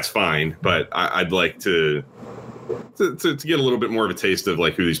 and that's fine. But I'd like to get a little bit more of a taste of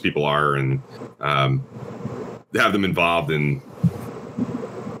like who these people are and have them involved in.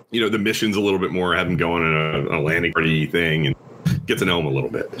 The missions a little bit more, have them go on a landing party thing and get to know them a little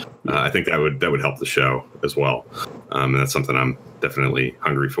bit. I think that would help the show as well. And that's something I'm definitely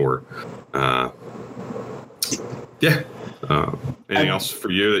hungry for. Anything else for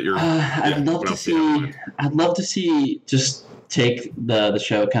you that you're? I'd love to see just take the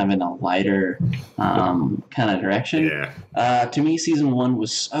show kind of in a lighter kind of direction. Yeah. To me, season 1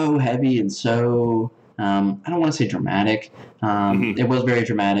 was so heavy and so. I don't want to say dramatic. It was very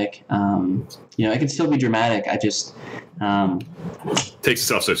dramatic. It can still be dramatic. I just takes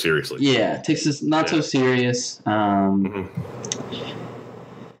itself so seriously. Yeah, it takes this not so serious.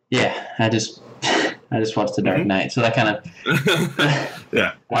 Yeah, I just watched The Dark Knight, so that kind of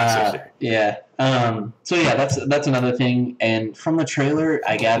so yeah, that's another thing. And from the trailer,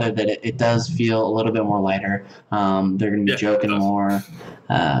 I gather that it does feel a little bit more lighter. They're going to be joking more.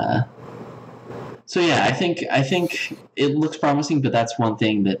 So yeah, I think it looks promising, but that's one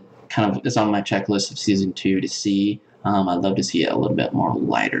thing that kind of is on my checklist of season 2 to see. I'd love to see a little bit more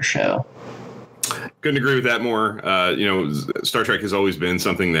lighter show. Couldn't agree with that more. Star Trek has always been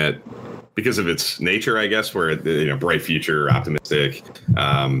something that, because of its nature, I guess, where bright future, optimistic.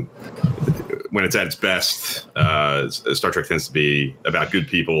 When it's at its best, Star Trek tends to be about good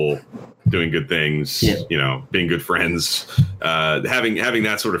people doing good things. Being good friends. Having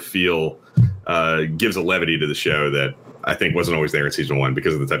that sort of feel. Gives a levity to the show that I think wasn't always there in season 1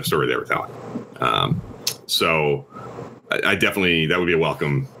 because of the type of story they were telling. So I definitely, that would be a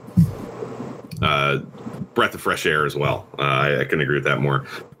welcome breath of fresh air as well. I couldn't agree with that more.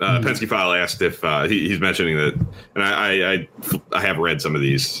 Penske File asked if he's mentioning that, and I have read some of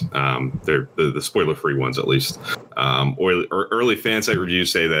these. They're the spoiler-free ones, at least. Early fan site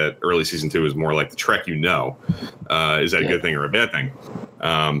reviews say that early season 2 is more like the Trek you know. Is that a good thing or a bad thing?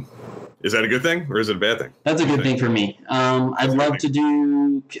 Is that a good thing or is it a bad thing? That's a good thing for me. I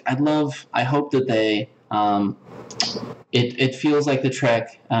hope that they. It feels like the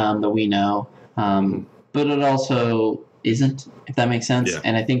Trek that we know, but it also isn't, if that makes sense. Yeah.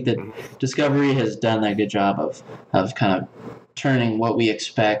 And I think that Discovery has done a good job of kind of turning what we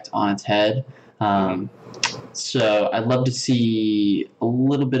expect on its head. So I'd love to see a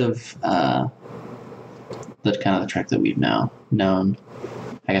little bit of the kind of the Trek that we've known,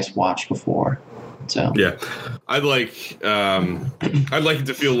 I guess, watched before. So yeah, I'd like it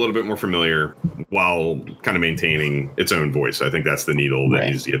to feel a little bit more familiar while kind of maintaining its own voice. I think that's the needle that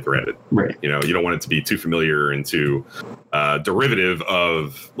needs to get threaded. Right. You know, you don't want it to be too familiar and too derivative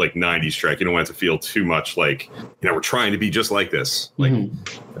of like 90s Trek. You don't want it to feel too much like, you know, we're trying to be just like this. Like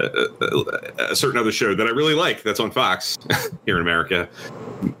a certain other show that I really like that's on Fox here in America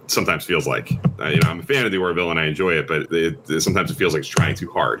sometimes feels like. You know, I'm a fan of the Orville and I enjoy it, but sometimes it feels like it's trying too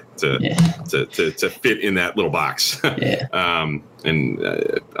hard to fit in that little box. And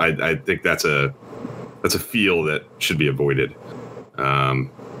I think that's a feel that should be avoided. Yeah.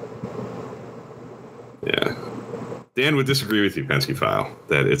 Dan would disagree with you, Penske File,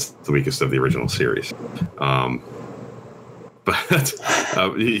 that it's the weakest of the original series. But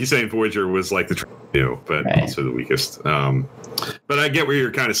he's saying Voyager was like the but also the weakest. But I get what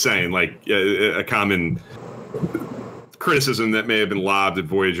you're kind of saying. Like a common criticism that may have been lobbed at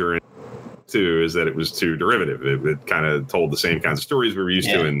Voyager too is that it was too derivative. It kind of told the same kinds of stories we were used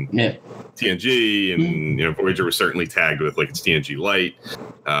to in TNG, and you know, Voyager was certainly tagged with like it's TNG light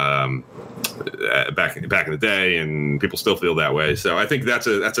back in the day, and people still feel that way. So I think that's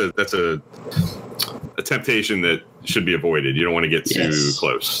a temptation that should be avoided. You don't want to get too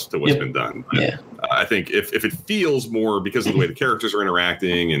close to what's been done. But, I think if it feels more because of the way the characters are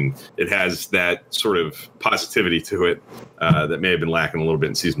interacting and it has that sort of positivity to it that may have been lacking a little bit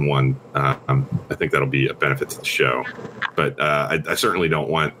in season 1, I think that'll be a benefit to the show. But I certainly don't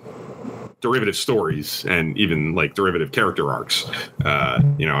want derivative stories and even like derivative character arcs.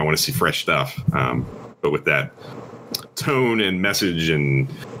 You know, I want to see fresh stuff, but with that tone and message and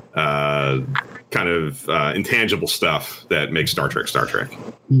kind of intangible stuff that makes Star Trek Star Trek.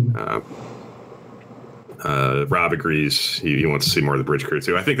 Rob agrees. He wants to see more of the bridge crew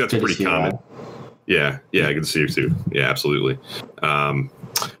too. I think that's pretty common. Yeah, good to see you too. Yeah, absolutely.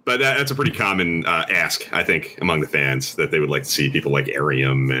 But that's a pretty common ask, I think, among the fans, that they would like to see people like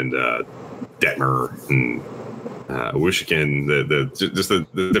Arium and Detmer and Wushikin,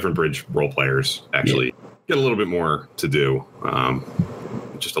 the different bridge role players actually get a little bit more to do,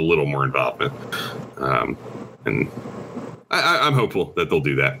 just a little more involvement. And I'm hopeful that they'll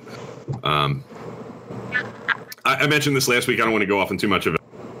do that. I mentioned this last week. I don't want to go off on too much of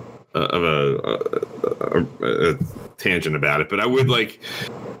a tangent about it, but I would like,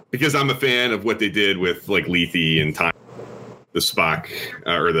 because I'm a fan of what they did with like Lethe and time, the Spock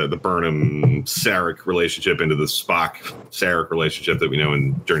or the Burnham Sarek relationship into the Spock Sarek relationship that we know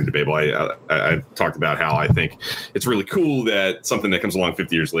in Journey to Babel. I talked about how I think it's really cool that something that comes along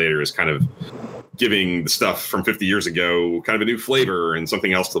 50 years later is kind of giving the stuff from 50 years ago kind of a new flavor and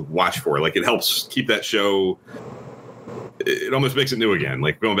something else to watch for. Like, it helps keep that show. It almost makes it new again.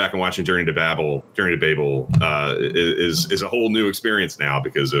 Like going back and watching Journey to Babel is a whole new experience now,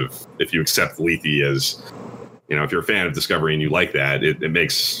 because of, if you accept Lethe as, you know, if you're a fan of Discovery and you like that, it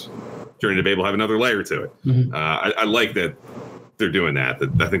makes Journey to Babel have another layer to it. I like that they're doing that.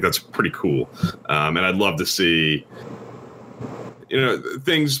 I think that's pretty cool. And I'd love to see, you know,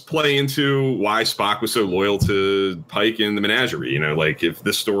 things play into why Spock was so loyal to Pike in the Menagerie. You know, like if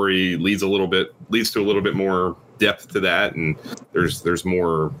this story leads to a little bit more depth to that, and there's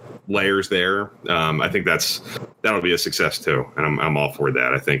more layers there, I think that'll be a success too, and I'm all for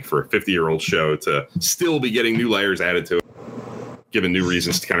that. I think for a 50-year-old show to still be getting new layers added to it, given new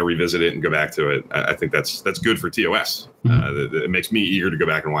reasons to kind of revisit it and go back to it, I think that's good for TOS. It makes me eager to go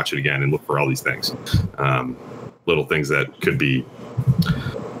back and watch it again and look for all these things, little things that could be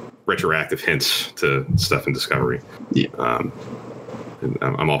retroactive hints to stuff in Discovery. And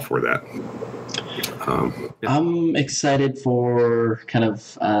I'm all for that. I'm excited for kind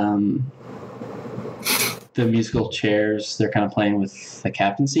of the musical chairs they're kind of playing with the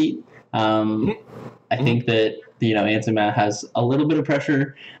captain seat. I think that, you know, Anson Mount has a little bit of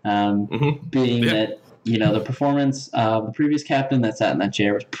pressure, being that the performance of the previous captain that sat in that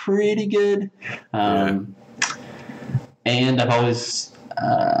chair was pretty good. And I've always,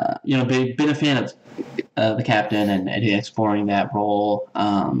 been a fan of the captain and exploring that role.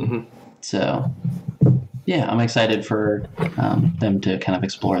 So, yeah, I'm excited for them to kind of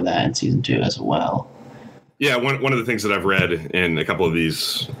explore that in season 2 as well. Yeah, one of the things that I've read in a couple of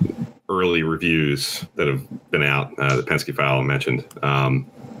these early reviews that have been out, the Penske File mentioned,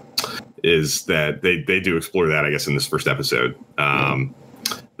 is that they do explore that, I guess, in this first episode.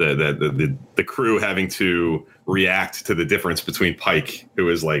 The crew having to react to the difference between Pike, who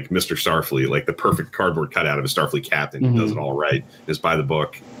is like Mr. Starfleet, like the perfect cardboard cutout of a Starfleet captain who does it all right, is by the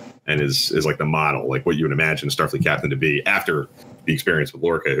book, and is like the model, like what you would imagine a Starfleet captain to be, after the experience with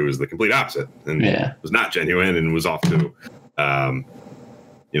Lorca, who was the complete opposite and was not genuine and was off to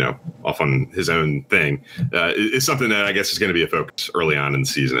off on his own thing, is something that I guess is going to be a focus early on in the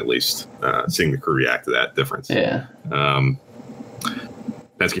season, at least, seeing the crew react to that difference.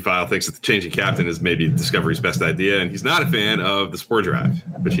 Penske File thinks that the changing captain is maybe Discovery's best idea, and he's not a fan of the spore drive,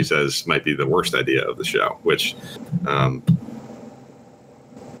 which he says might be the worst idea of the show, which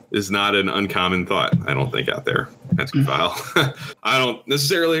is not an uncommon thought, I don't think, out there. Penske File. I don't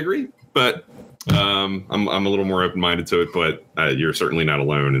necessarily agree, but I'm a little more open-minded to it. But you're certainly not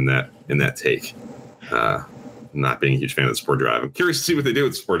alone in that take. Not being a huge fan of the spore drive. I'm curious to see what they do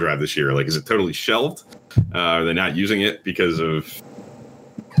with the spore drive this year. Like, is it totally shelved? Are they not using it because of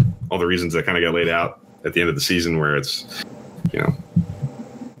all the reasons that kind of got laid out at the end of the season, where it's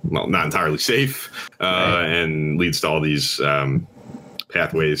not entirely safe and leads to all these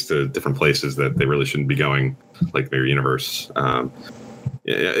pathways to different places that they really shouldn't be going, like the Mirror Universe.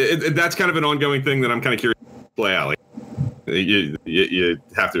 That's kind of an ongoing thing that I'm kind of curious to play out. Like, you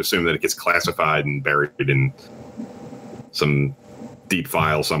have to assume that it gets classified and buried in some deep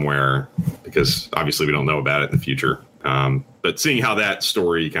file somewhere, because obviously we don't know about it in the future. But seeing how that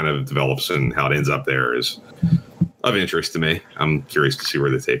story kind of develops and how it ends up there is of interest to me. I'm curious to see where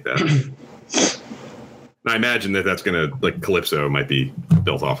they take that. I imagine that's going to, like, Calypso might be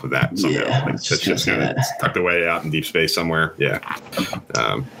built off of that somehow. Yeah, like, that's just kind of tucked away out in deep space somewhere. Yeah.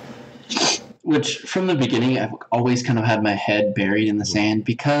 Which, from the beginning, I've always kind of had my head buried in the sand,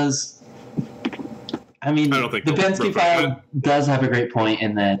 because, I mean, the Penske File does have a great point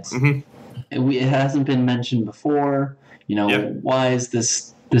in that it hasn't been mentioned before. Why is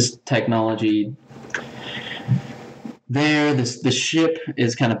this technology there? The ship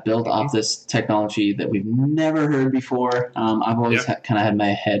is kind of built off this technology that we've never heard before. I've always kind of had my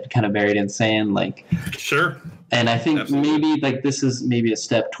head kind of buried in sand, like. Sure. And I think maybe this is maybe a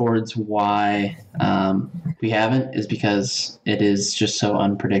step towards why we haven't, is because it is just so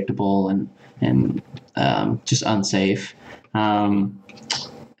unpredictable and just unsafe. I'm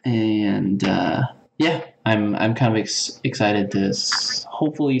kind of excited to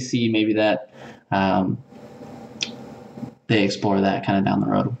hopefully see maybe that they explore that kind of down the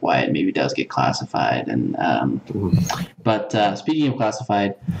road of why it maybe does get classified. And but speaking of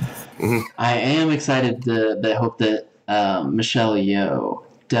classified, I am excited I hope that Michelle Yeoh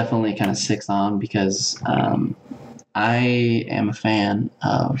definitely kind of sticks on, because I am a fan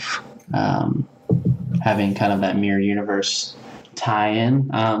of having kind of that Mirror Universe tie-in,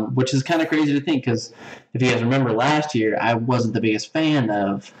 which is kind of crazy to think, because if you guys remember last year, I wasn't the biggest fan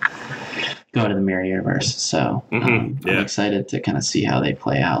of going to the Mirror Universe, so I'm excited to kind of see how they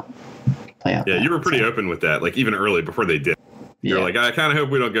play out. Yeah, you were pretty open with that, like even early before they did. You're like, I kind of hope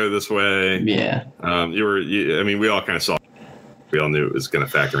we don't go this way. Yeah. I mean, we all kind of saw. We all knew it was going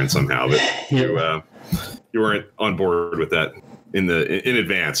to factor in somehow, but you weren't on board with that in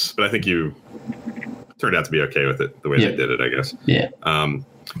advance. But I think you turned out to be okay with it the way they did it, I guess. Yeah.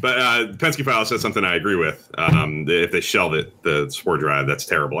 But Penske File said something I agree with. If they shelve it, the spore drive, that's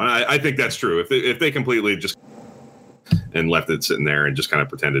terrible. And I think that's true. If they completely just and left it sitting there and just kind of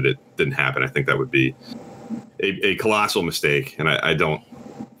pretended it didn't happen, I think that would be a colossal mistake. And I don't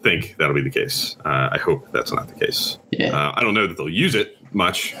think that'll be the case. I hope that's not the case. Yeah. I don't know that they'll use it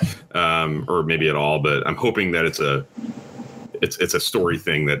much, or maybe at all, but I'm hoping that it's a story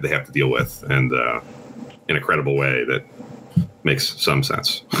thing that they have to deal with, and in a credible way that makes some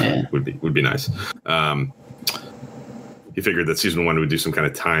sense. Yeah. would be nice. You figured that season 1 would do some kind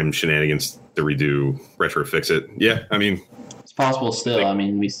of time shenanigans to redo Retro Fix It. Yeah, I mean, it's possible still.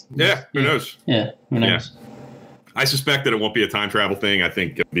 Who knows? Yeah, who knows? Yeah. I suspect that it won't be a time travel thing. I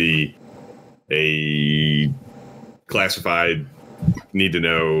think it'll be a classified, need to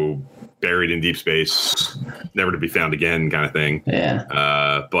know, buried in deep space, never to be found again kind of thing.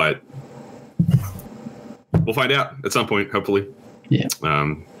 Yeah. But we'll find out at some point, hopefully. Yeah.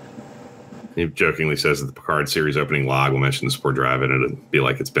 He jokingly says that the Picard series opening log will mention the support drive, and it'll be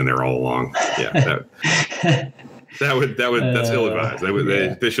like it's been there all along. Yeah, that's ill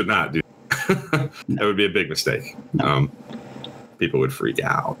advised. They should not do. That would be a big mistake. No. People would freak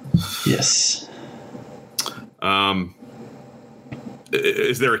out. Yes.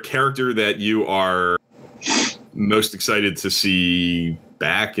 Is there a character that you are most excited to see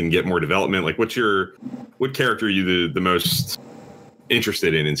back and get more development? Like, what character are you the most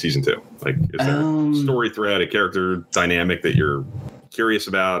interested in season 2? Like, is there a story thread, a character dynamic that you're curious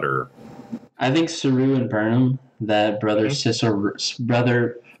about? Or I think Saru and Burnham, that brotherly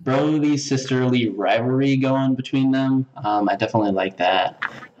sisterly rivalry going between them. I definitely like that.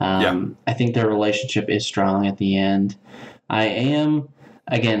 I think their relationship is strong at the end. I am,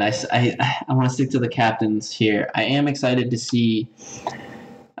 again, I want to stick to the captains here. I am excited to see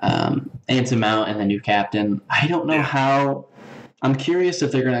Anson Mount and the new captain. I don't know how. I'm curious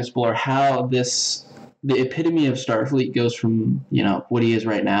if they're going to explore how the epitome of Starfleet goes from, what he is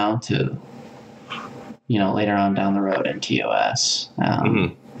right now to, later on down the road in TOS.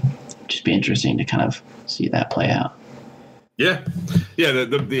 Just be interesting to kind of see that play out. Yeah.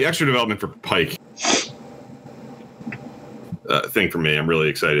 The extra development for Pike thing for me, I'm really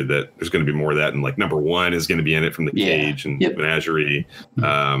excited that there's going to be more of that. And like number 1 is going to be in it from the cage and Menagerie.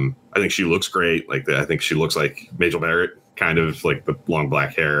 I think she looks great. I think she looks like Majel Barrett, kind of like the long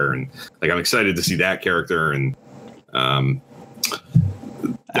black hair. And like, I'm excited to see that character. And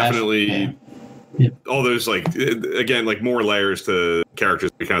definitely all those, again, more layers to characters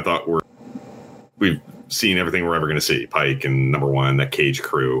we kind of thought we've seen everything we're ever going to see. Pike and number 1, that cage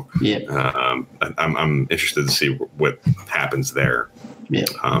crew. I'm interested to see what happens there.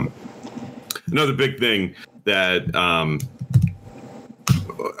 Another big thing that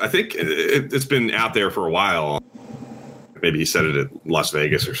I think it's been out there for a while. Maybe he said it at Las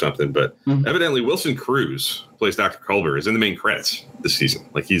Vegas or something, but evidently Wilson Cruz, who plays Dr. Culber, is in the main credits this season.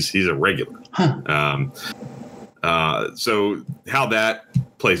 Like he's a regular. So how that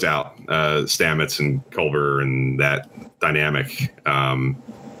plays out, Stamets and Culber and that dynamic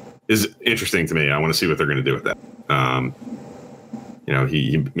is interesting to me. I want to see what they're going to do with that.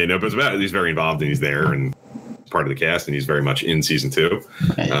 He made no bones about it. He's very involved and he's there and part of the cast, and he's very much in season 2.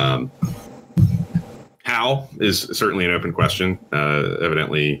 How is certainly an open question.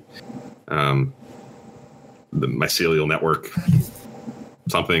 Evidently, the mycelial network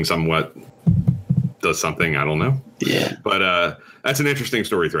somewhat does something. I don't know. Yeah. But that's an interesting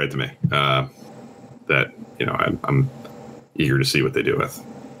story thread to me that, I'm eager to see what they do with.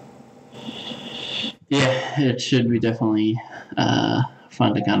 Yeah, it should be definitely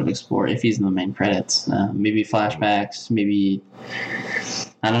fun to kind of explore if he's in the main credits. Maybe flashbacks, maybe,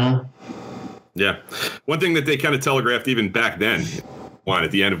 I don't know. Yeah. One thing that they kind of telegraphed even back then,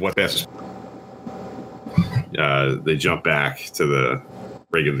 at the end of What Passes, they jump back to the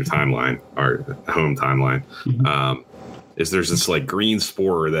regular timeline, or home timeline. Is there's this green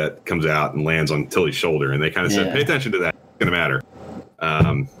spore that comes out and lands on Tilly's shoulder, and they kind of said, pay attention to that. It's going to matter.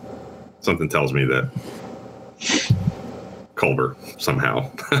 Something tells me that Culber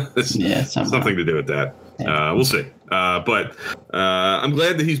somehow something to do with that. We'll see. But I'm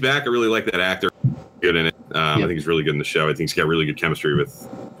glad that he's back. I really like that actor. Good in it. I think he's really good in the show. I think he's got really good chemistry with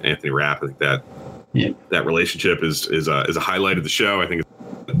Anthony Rapp. I think that relationship is a highlight of the show. I think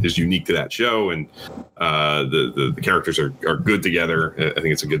is unique to that show, and the characters are good together. I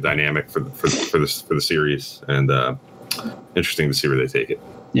think it's a good dynamic for the series, and interesting to see where they take it.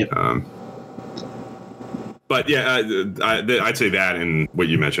 But I'd say that and what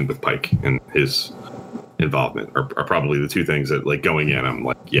you mentioned with Pike and his involvement are probably the two things that, going in, I'm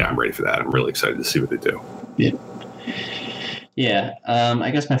like, I'm ready for that. I'm really excited to see what they do.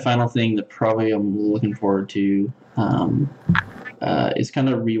 I guess my final thing that probably I'm looking forward to is kind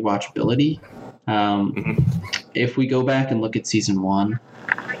of rewatchability. If we go back and look at season 1,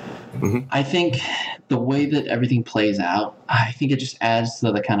 I think the way that everything plays out, I think it just adds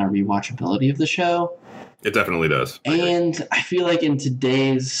to the kind of rewatchability of the show. It definitely does. And I feel like in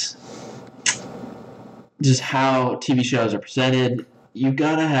today's, just how TV shows are presented, you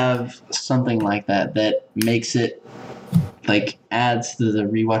gotta have something like that makes it, adds to the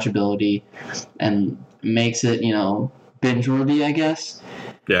rewatchability and makes it, binge-worthy, I guess.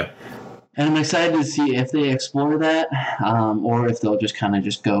 Yeah. And I'm excited to see if they explore that, or if they'll just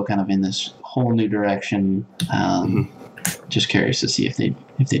go in this whole new direction. Just curious to see if they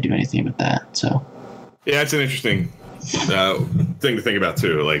do anything with that. So. Yeah, it's an interesting thing to think about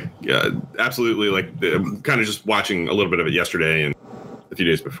too. Absolutely. Kind of just watching a little bit of it yesterday and a few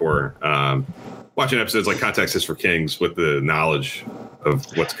days before. watching episodes like Context is for Kings with the knowledge of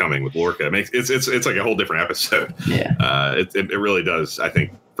what's coming with Lorca, it's like a whole different episode. Yeah. It really does, I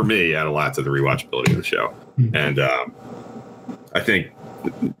think, for me, add a lot to the rewatchability of the show. Mm-hmm. And I think,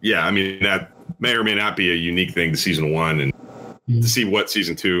 yeah, I mean, that may or may not be a unique thing to season 1, and to see what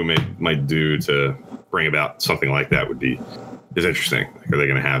season 2 might do to bring about something like that is interesting. Like, are they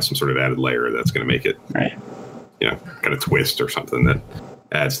going to have some sort of added layer that's going to make it, right, kind of twist or something that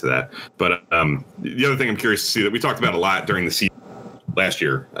adds to that? But the other thing I'm curious to see that we talked about a lot during the season last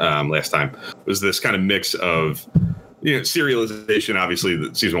time was this kind of mix of serialization.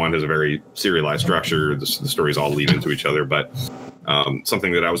 Obviously, season 1 has a very serialized structure. The stories all lead into each other, but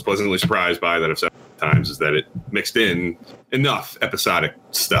something that I was pleasantly surprised by that I've said times is that it mixed in enough episodic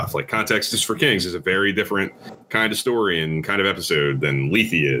stuff. Like Context is for Kings is a very different kind of story and kind of episode than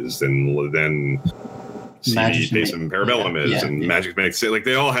Lethe is, than Pace and Parabellum is, and Magic makes it. Like,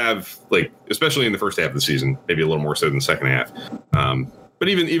 they all have, like, especially in the first half of the season, maybe a little more so than the second half. But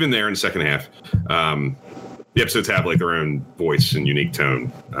even there in the second half, the episodes have like their own voice and unique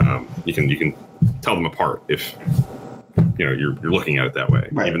tone. You can tell them apart if you're looking at it that way.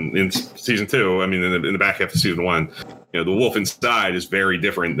 Right. Even in season 2, I mean, in the back half of season 1, the wolf inside is very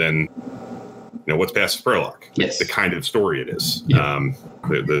different than what's past the prologue. Yes. The kind of story it is. Yeah.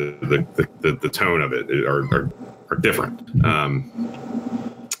 The tone of it are different.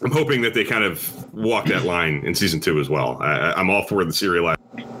 I'm hoping that they kind of walk that line in season 2 as well. I'm all for the serialized,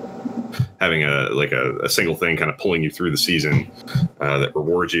 having a single thing kind of pulling you through the season that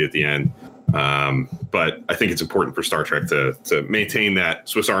rewards you at the end. But I think it's important for Star Trek to maintain that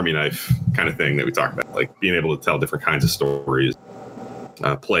Swiss Army knife kind of thing that we talked about, like being able to tell different kinds of stories,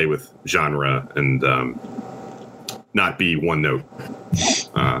 play with genre, and not be one note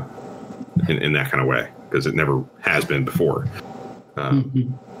in that kind of way, because it never has been before.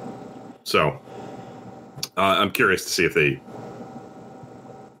 So I'm curious to see if they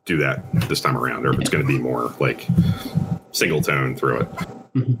do that this time around, or if it's going to be more like single tone through it.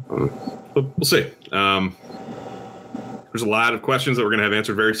 But we'll see. There's a lot of questions that we're going to have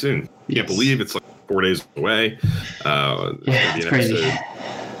answered very soon. Can't believe it's like 4 days away. It's crazy.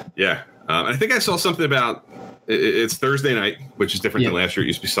 Yeah. I think I saw something about it's Thursday night, which is different than last year. It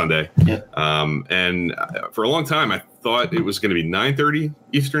used to be Sunday. Yep. And for a long time, I thought it was going to be 9:30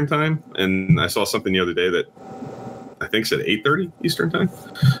 Eastern time. And I saw something the other day that I think said 8:30 Eastern time.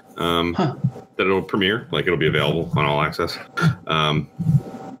 That it'll premiere, like it'll be available on All Access.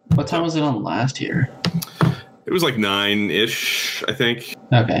 What time was it on last year? It was like 9-ish, I think.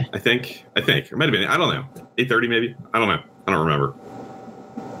 Okay. I think it might have been. I don't know. 8:30 maybe. I don't know. I don't remember.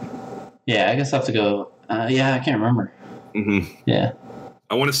 Yeah, I guess I'll have to go. Yeah, I can't remember. Mm-hmm. Yeah.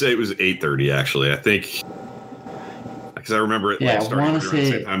 I want to say it was 8:30 actually. I think because I remember it like starting around the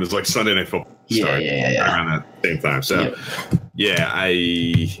same time as like Sunday Night Football. Yeah. Around that same time. So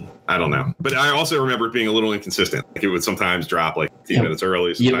I don't know. But I also remember it being a little inconsistent. Like, it would sometimes drop like 15 minutes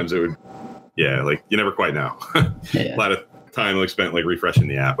early. Sometimes it would. Yeah, like you never quite know. A lot of time like spent like refreshing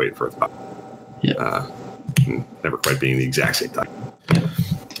the app, waiting for it to pop. Yeah. Never quite being the exact same time.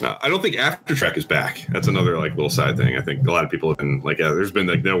 I don't think After Trek is back. That's another like little side thing. I think a lot of people have been like, there's been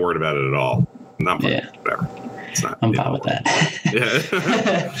like no word about it at all. Not much, whatever. It's not. I'm fine with that.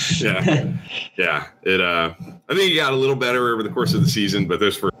 Yeah. It. I think it got a little better over the course of the season, but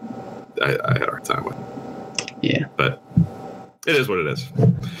I had a hard time with it. Yeah. But it is what it is.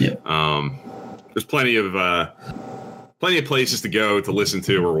 Yeah. There's plenty of places to go to listen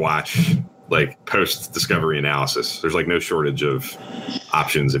to or watch like post discovery analysis. There's like no shortage of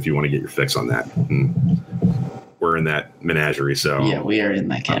options if you want to get your fix on that. And we're in that menagerie, so yeah, we are in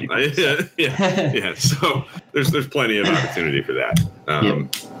that category. Yeah. So there's plenty of opportunity for that.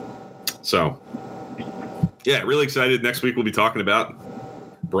 So yeah, really excited. Next week we'll be talking about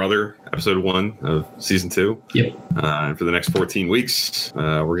Brother, episode 1 of season 2. Yep. And for the next 14 weeks,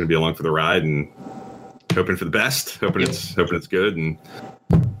 we're going to be along for the ride and hoping for the best. Hoping it's good. And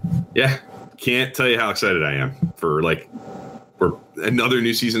yeah, can't tell you how excited I am for another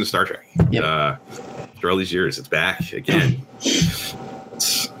new season of Star Trek. Yep. After all these years, it's back again. It's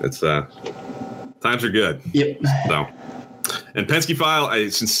times are good. Yep. So, and Penske File, I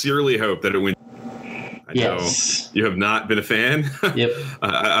sincerely hope that it wins. I know you have not been a fan. Yep.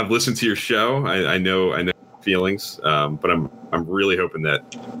 I've listened to your show. I know feelings, but I'm really hoping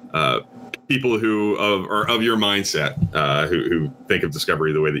that people who are of your mindset, who think of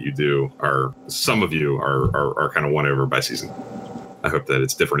Discovery the way that you do, some of you are kind of won over by season. I hope that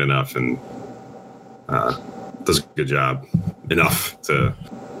it's different enough and does a good job enough to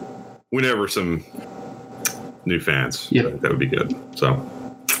win over some new fans. Yep. That would be good. So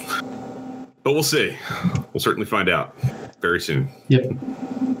But we'll see. We'll certainly find out very soon. Yep.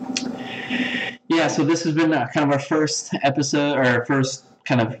 Yeah, so this has been kind of our first episode, or our first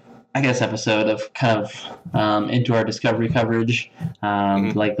kind of, I guess, episode of kind of into our Discovery coverage.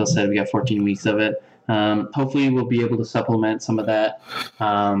 Like Bill said, we got 14 weeks of it. Hopefully we'll be able to supplement some of that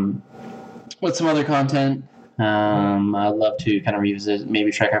with some other content. I'd love to kind of revisit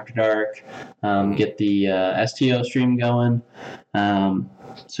maybe Trek After Dark, get the STO stream going.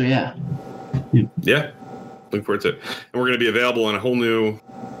 So yeah. Yeah, looking forward to it. And we're going to be available on a whole new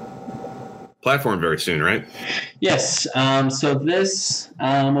platform very soon, right? Yes. So this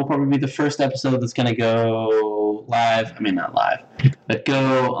will probably be the first episode that's going to go live. I mean, not live, but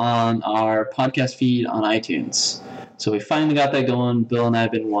go on our podcast feed on iTunes. So we finally got that going. Bill and I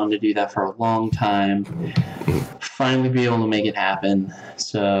have been wanting to do that for a long time. Finally be able to make it happen.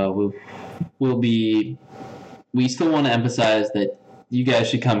 So we still want to emphasize that you guys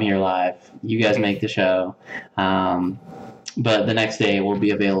should come here live. You guys make the show. But the next day it will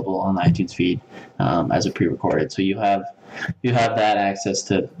be available on the iTunes feed as a pre-recorded. So you have that access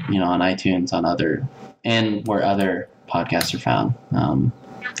to, on iTunes, on and where other podcasts are found.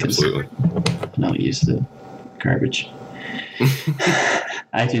 Absolutely. No use to garbage.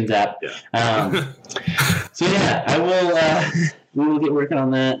 iTunes app. Yeah. So yeah, I will. We will get working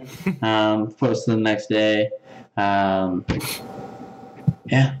on that. Post the next day.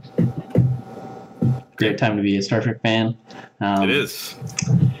 Yeah. Great time to be a Star Trek fan. It is.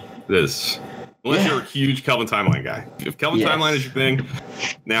 Unless you're a huge Kelvin Timeline guy. If Kelvin Timeline is your thing,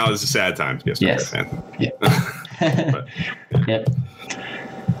 now is a sad time to be a Star Trek fan. Yep. Yep.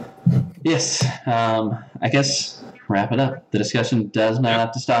 Yes. I guess wrap it up. The discussion does not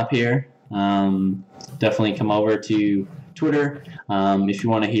have to stop here. Definitely come over to Twitter. If you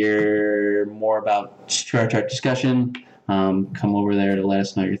want to hear more about Star Trek discussion, come over there to let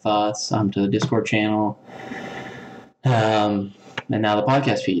us know your thoughts. To the Discord channel. And now the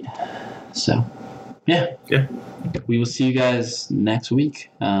podcast feed. So, yeah. We will see you guys next week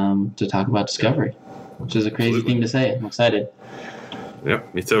to talk about Discovery, which is a crazy thing to say. I'm excited.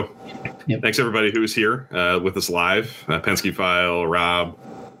 Yep, me too. Yep. Thanks everybody who's here with us live. Penske File, Rob,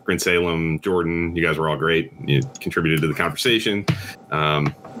 Prince Salem, Jordan. You guys were all great. You contributed to the conversation,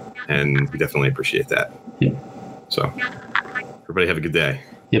 and we definitely appreciate that. Yep. So, everybody have a good day.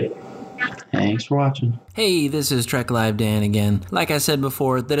 Yep. Thanks for watching. Hey, this is Trek Live Dan again. Like I said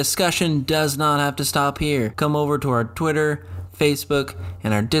before, the discussion does not have to stop here. Come over to our Twitter, Facebook,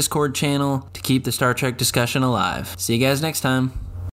 and our Discord channel to keep the Star Trek discussion alive. See you guys next time.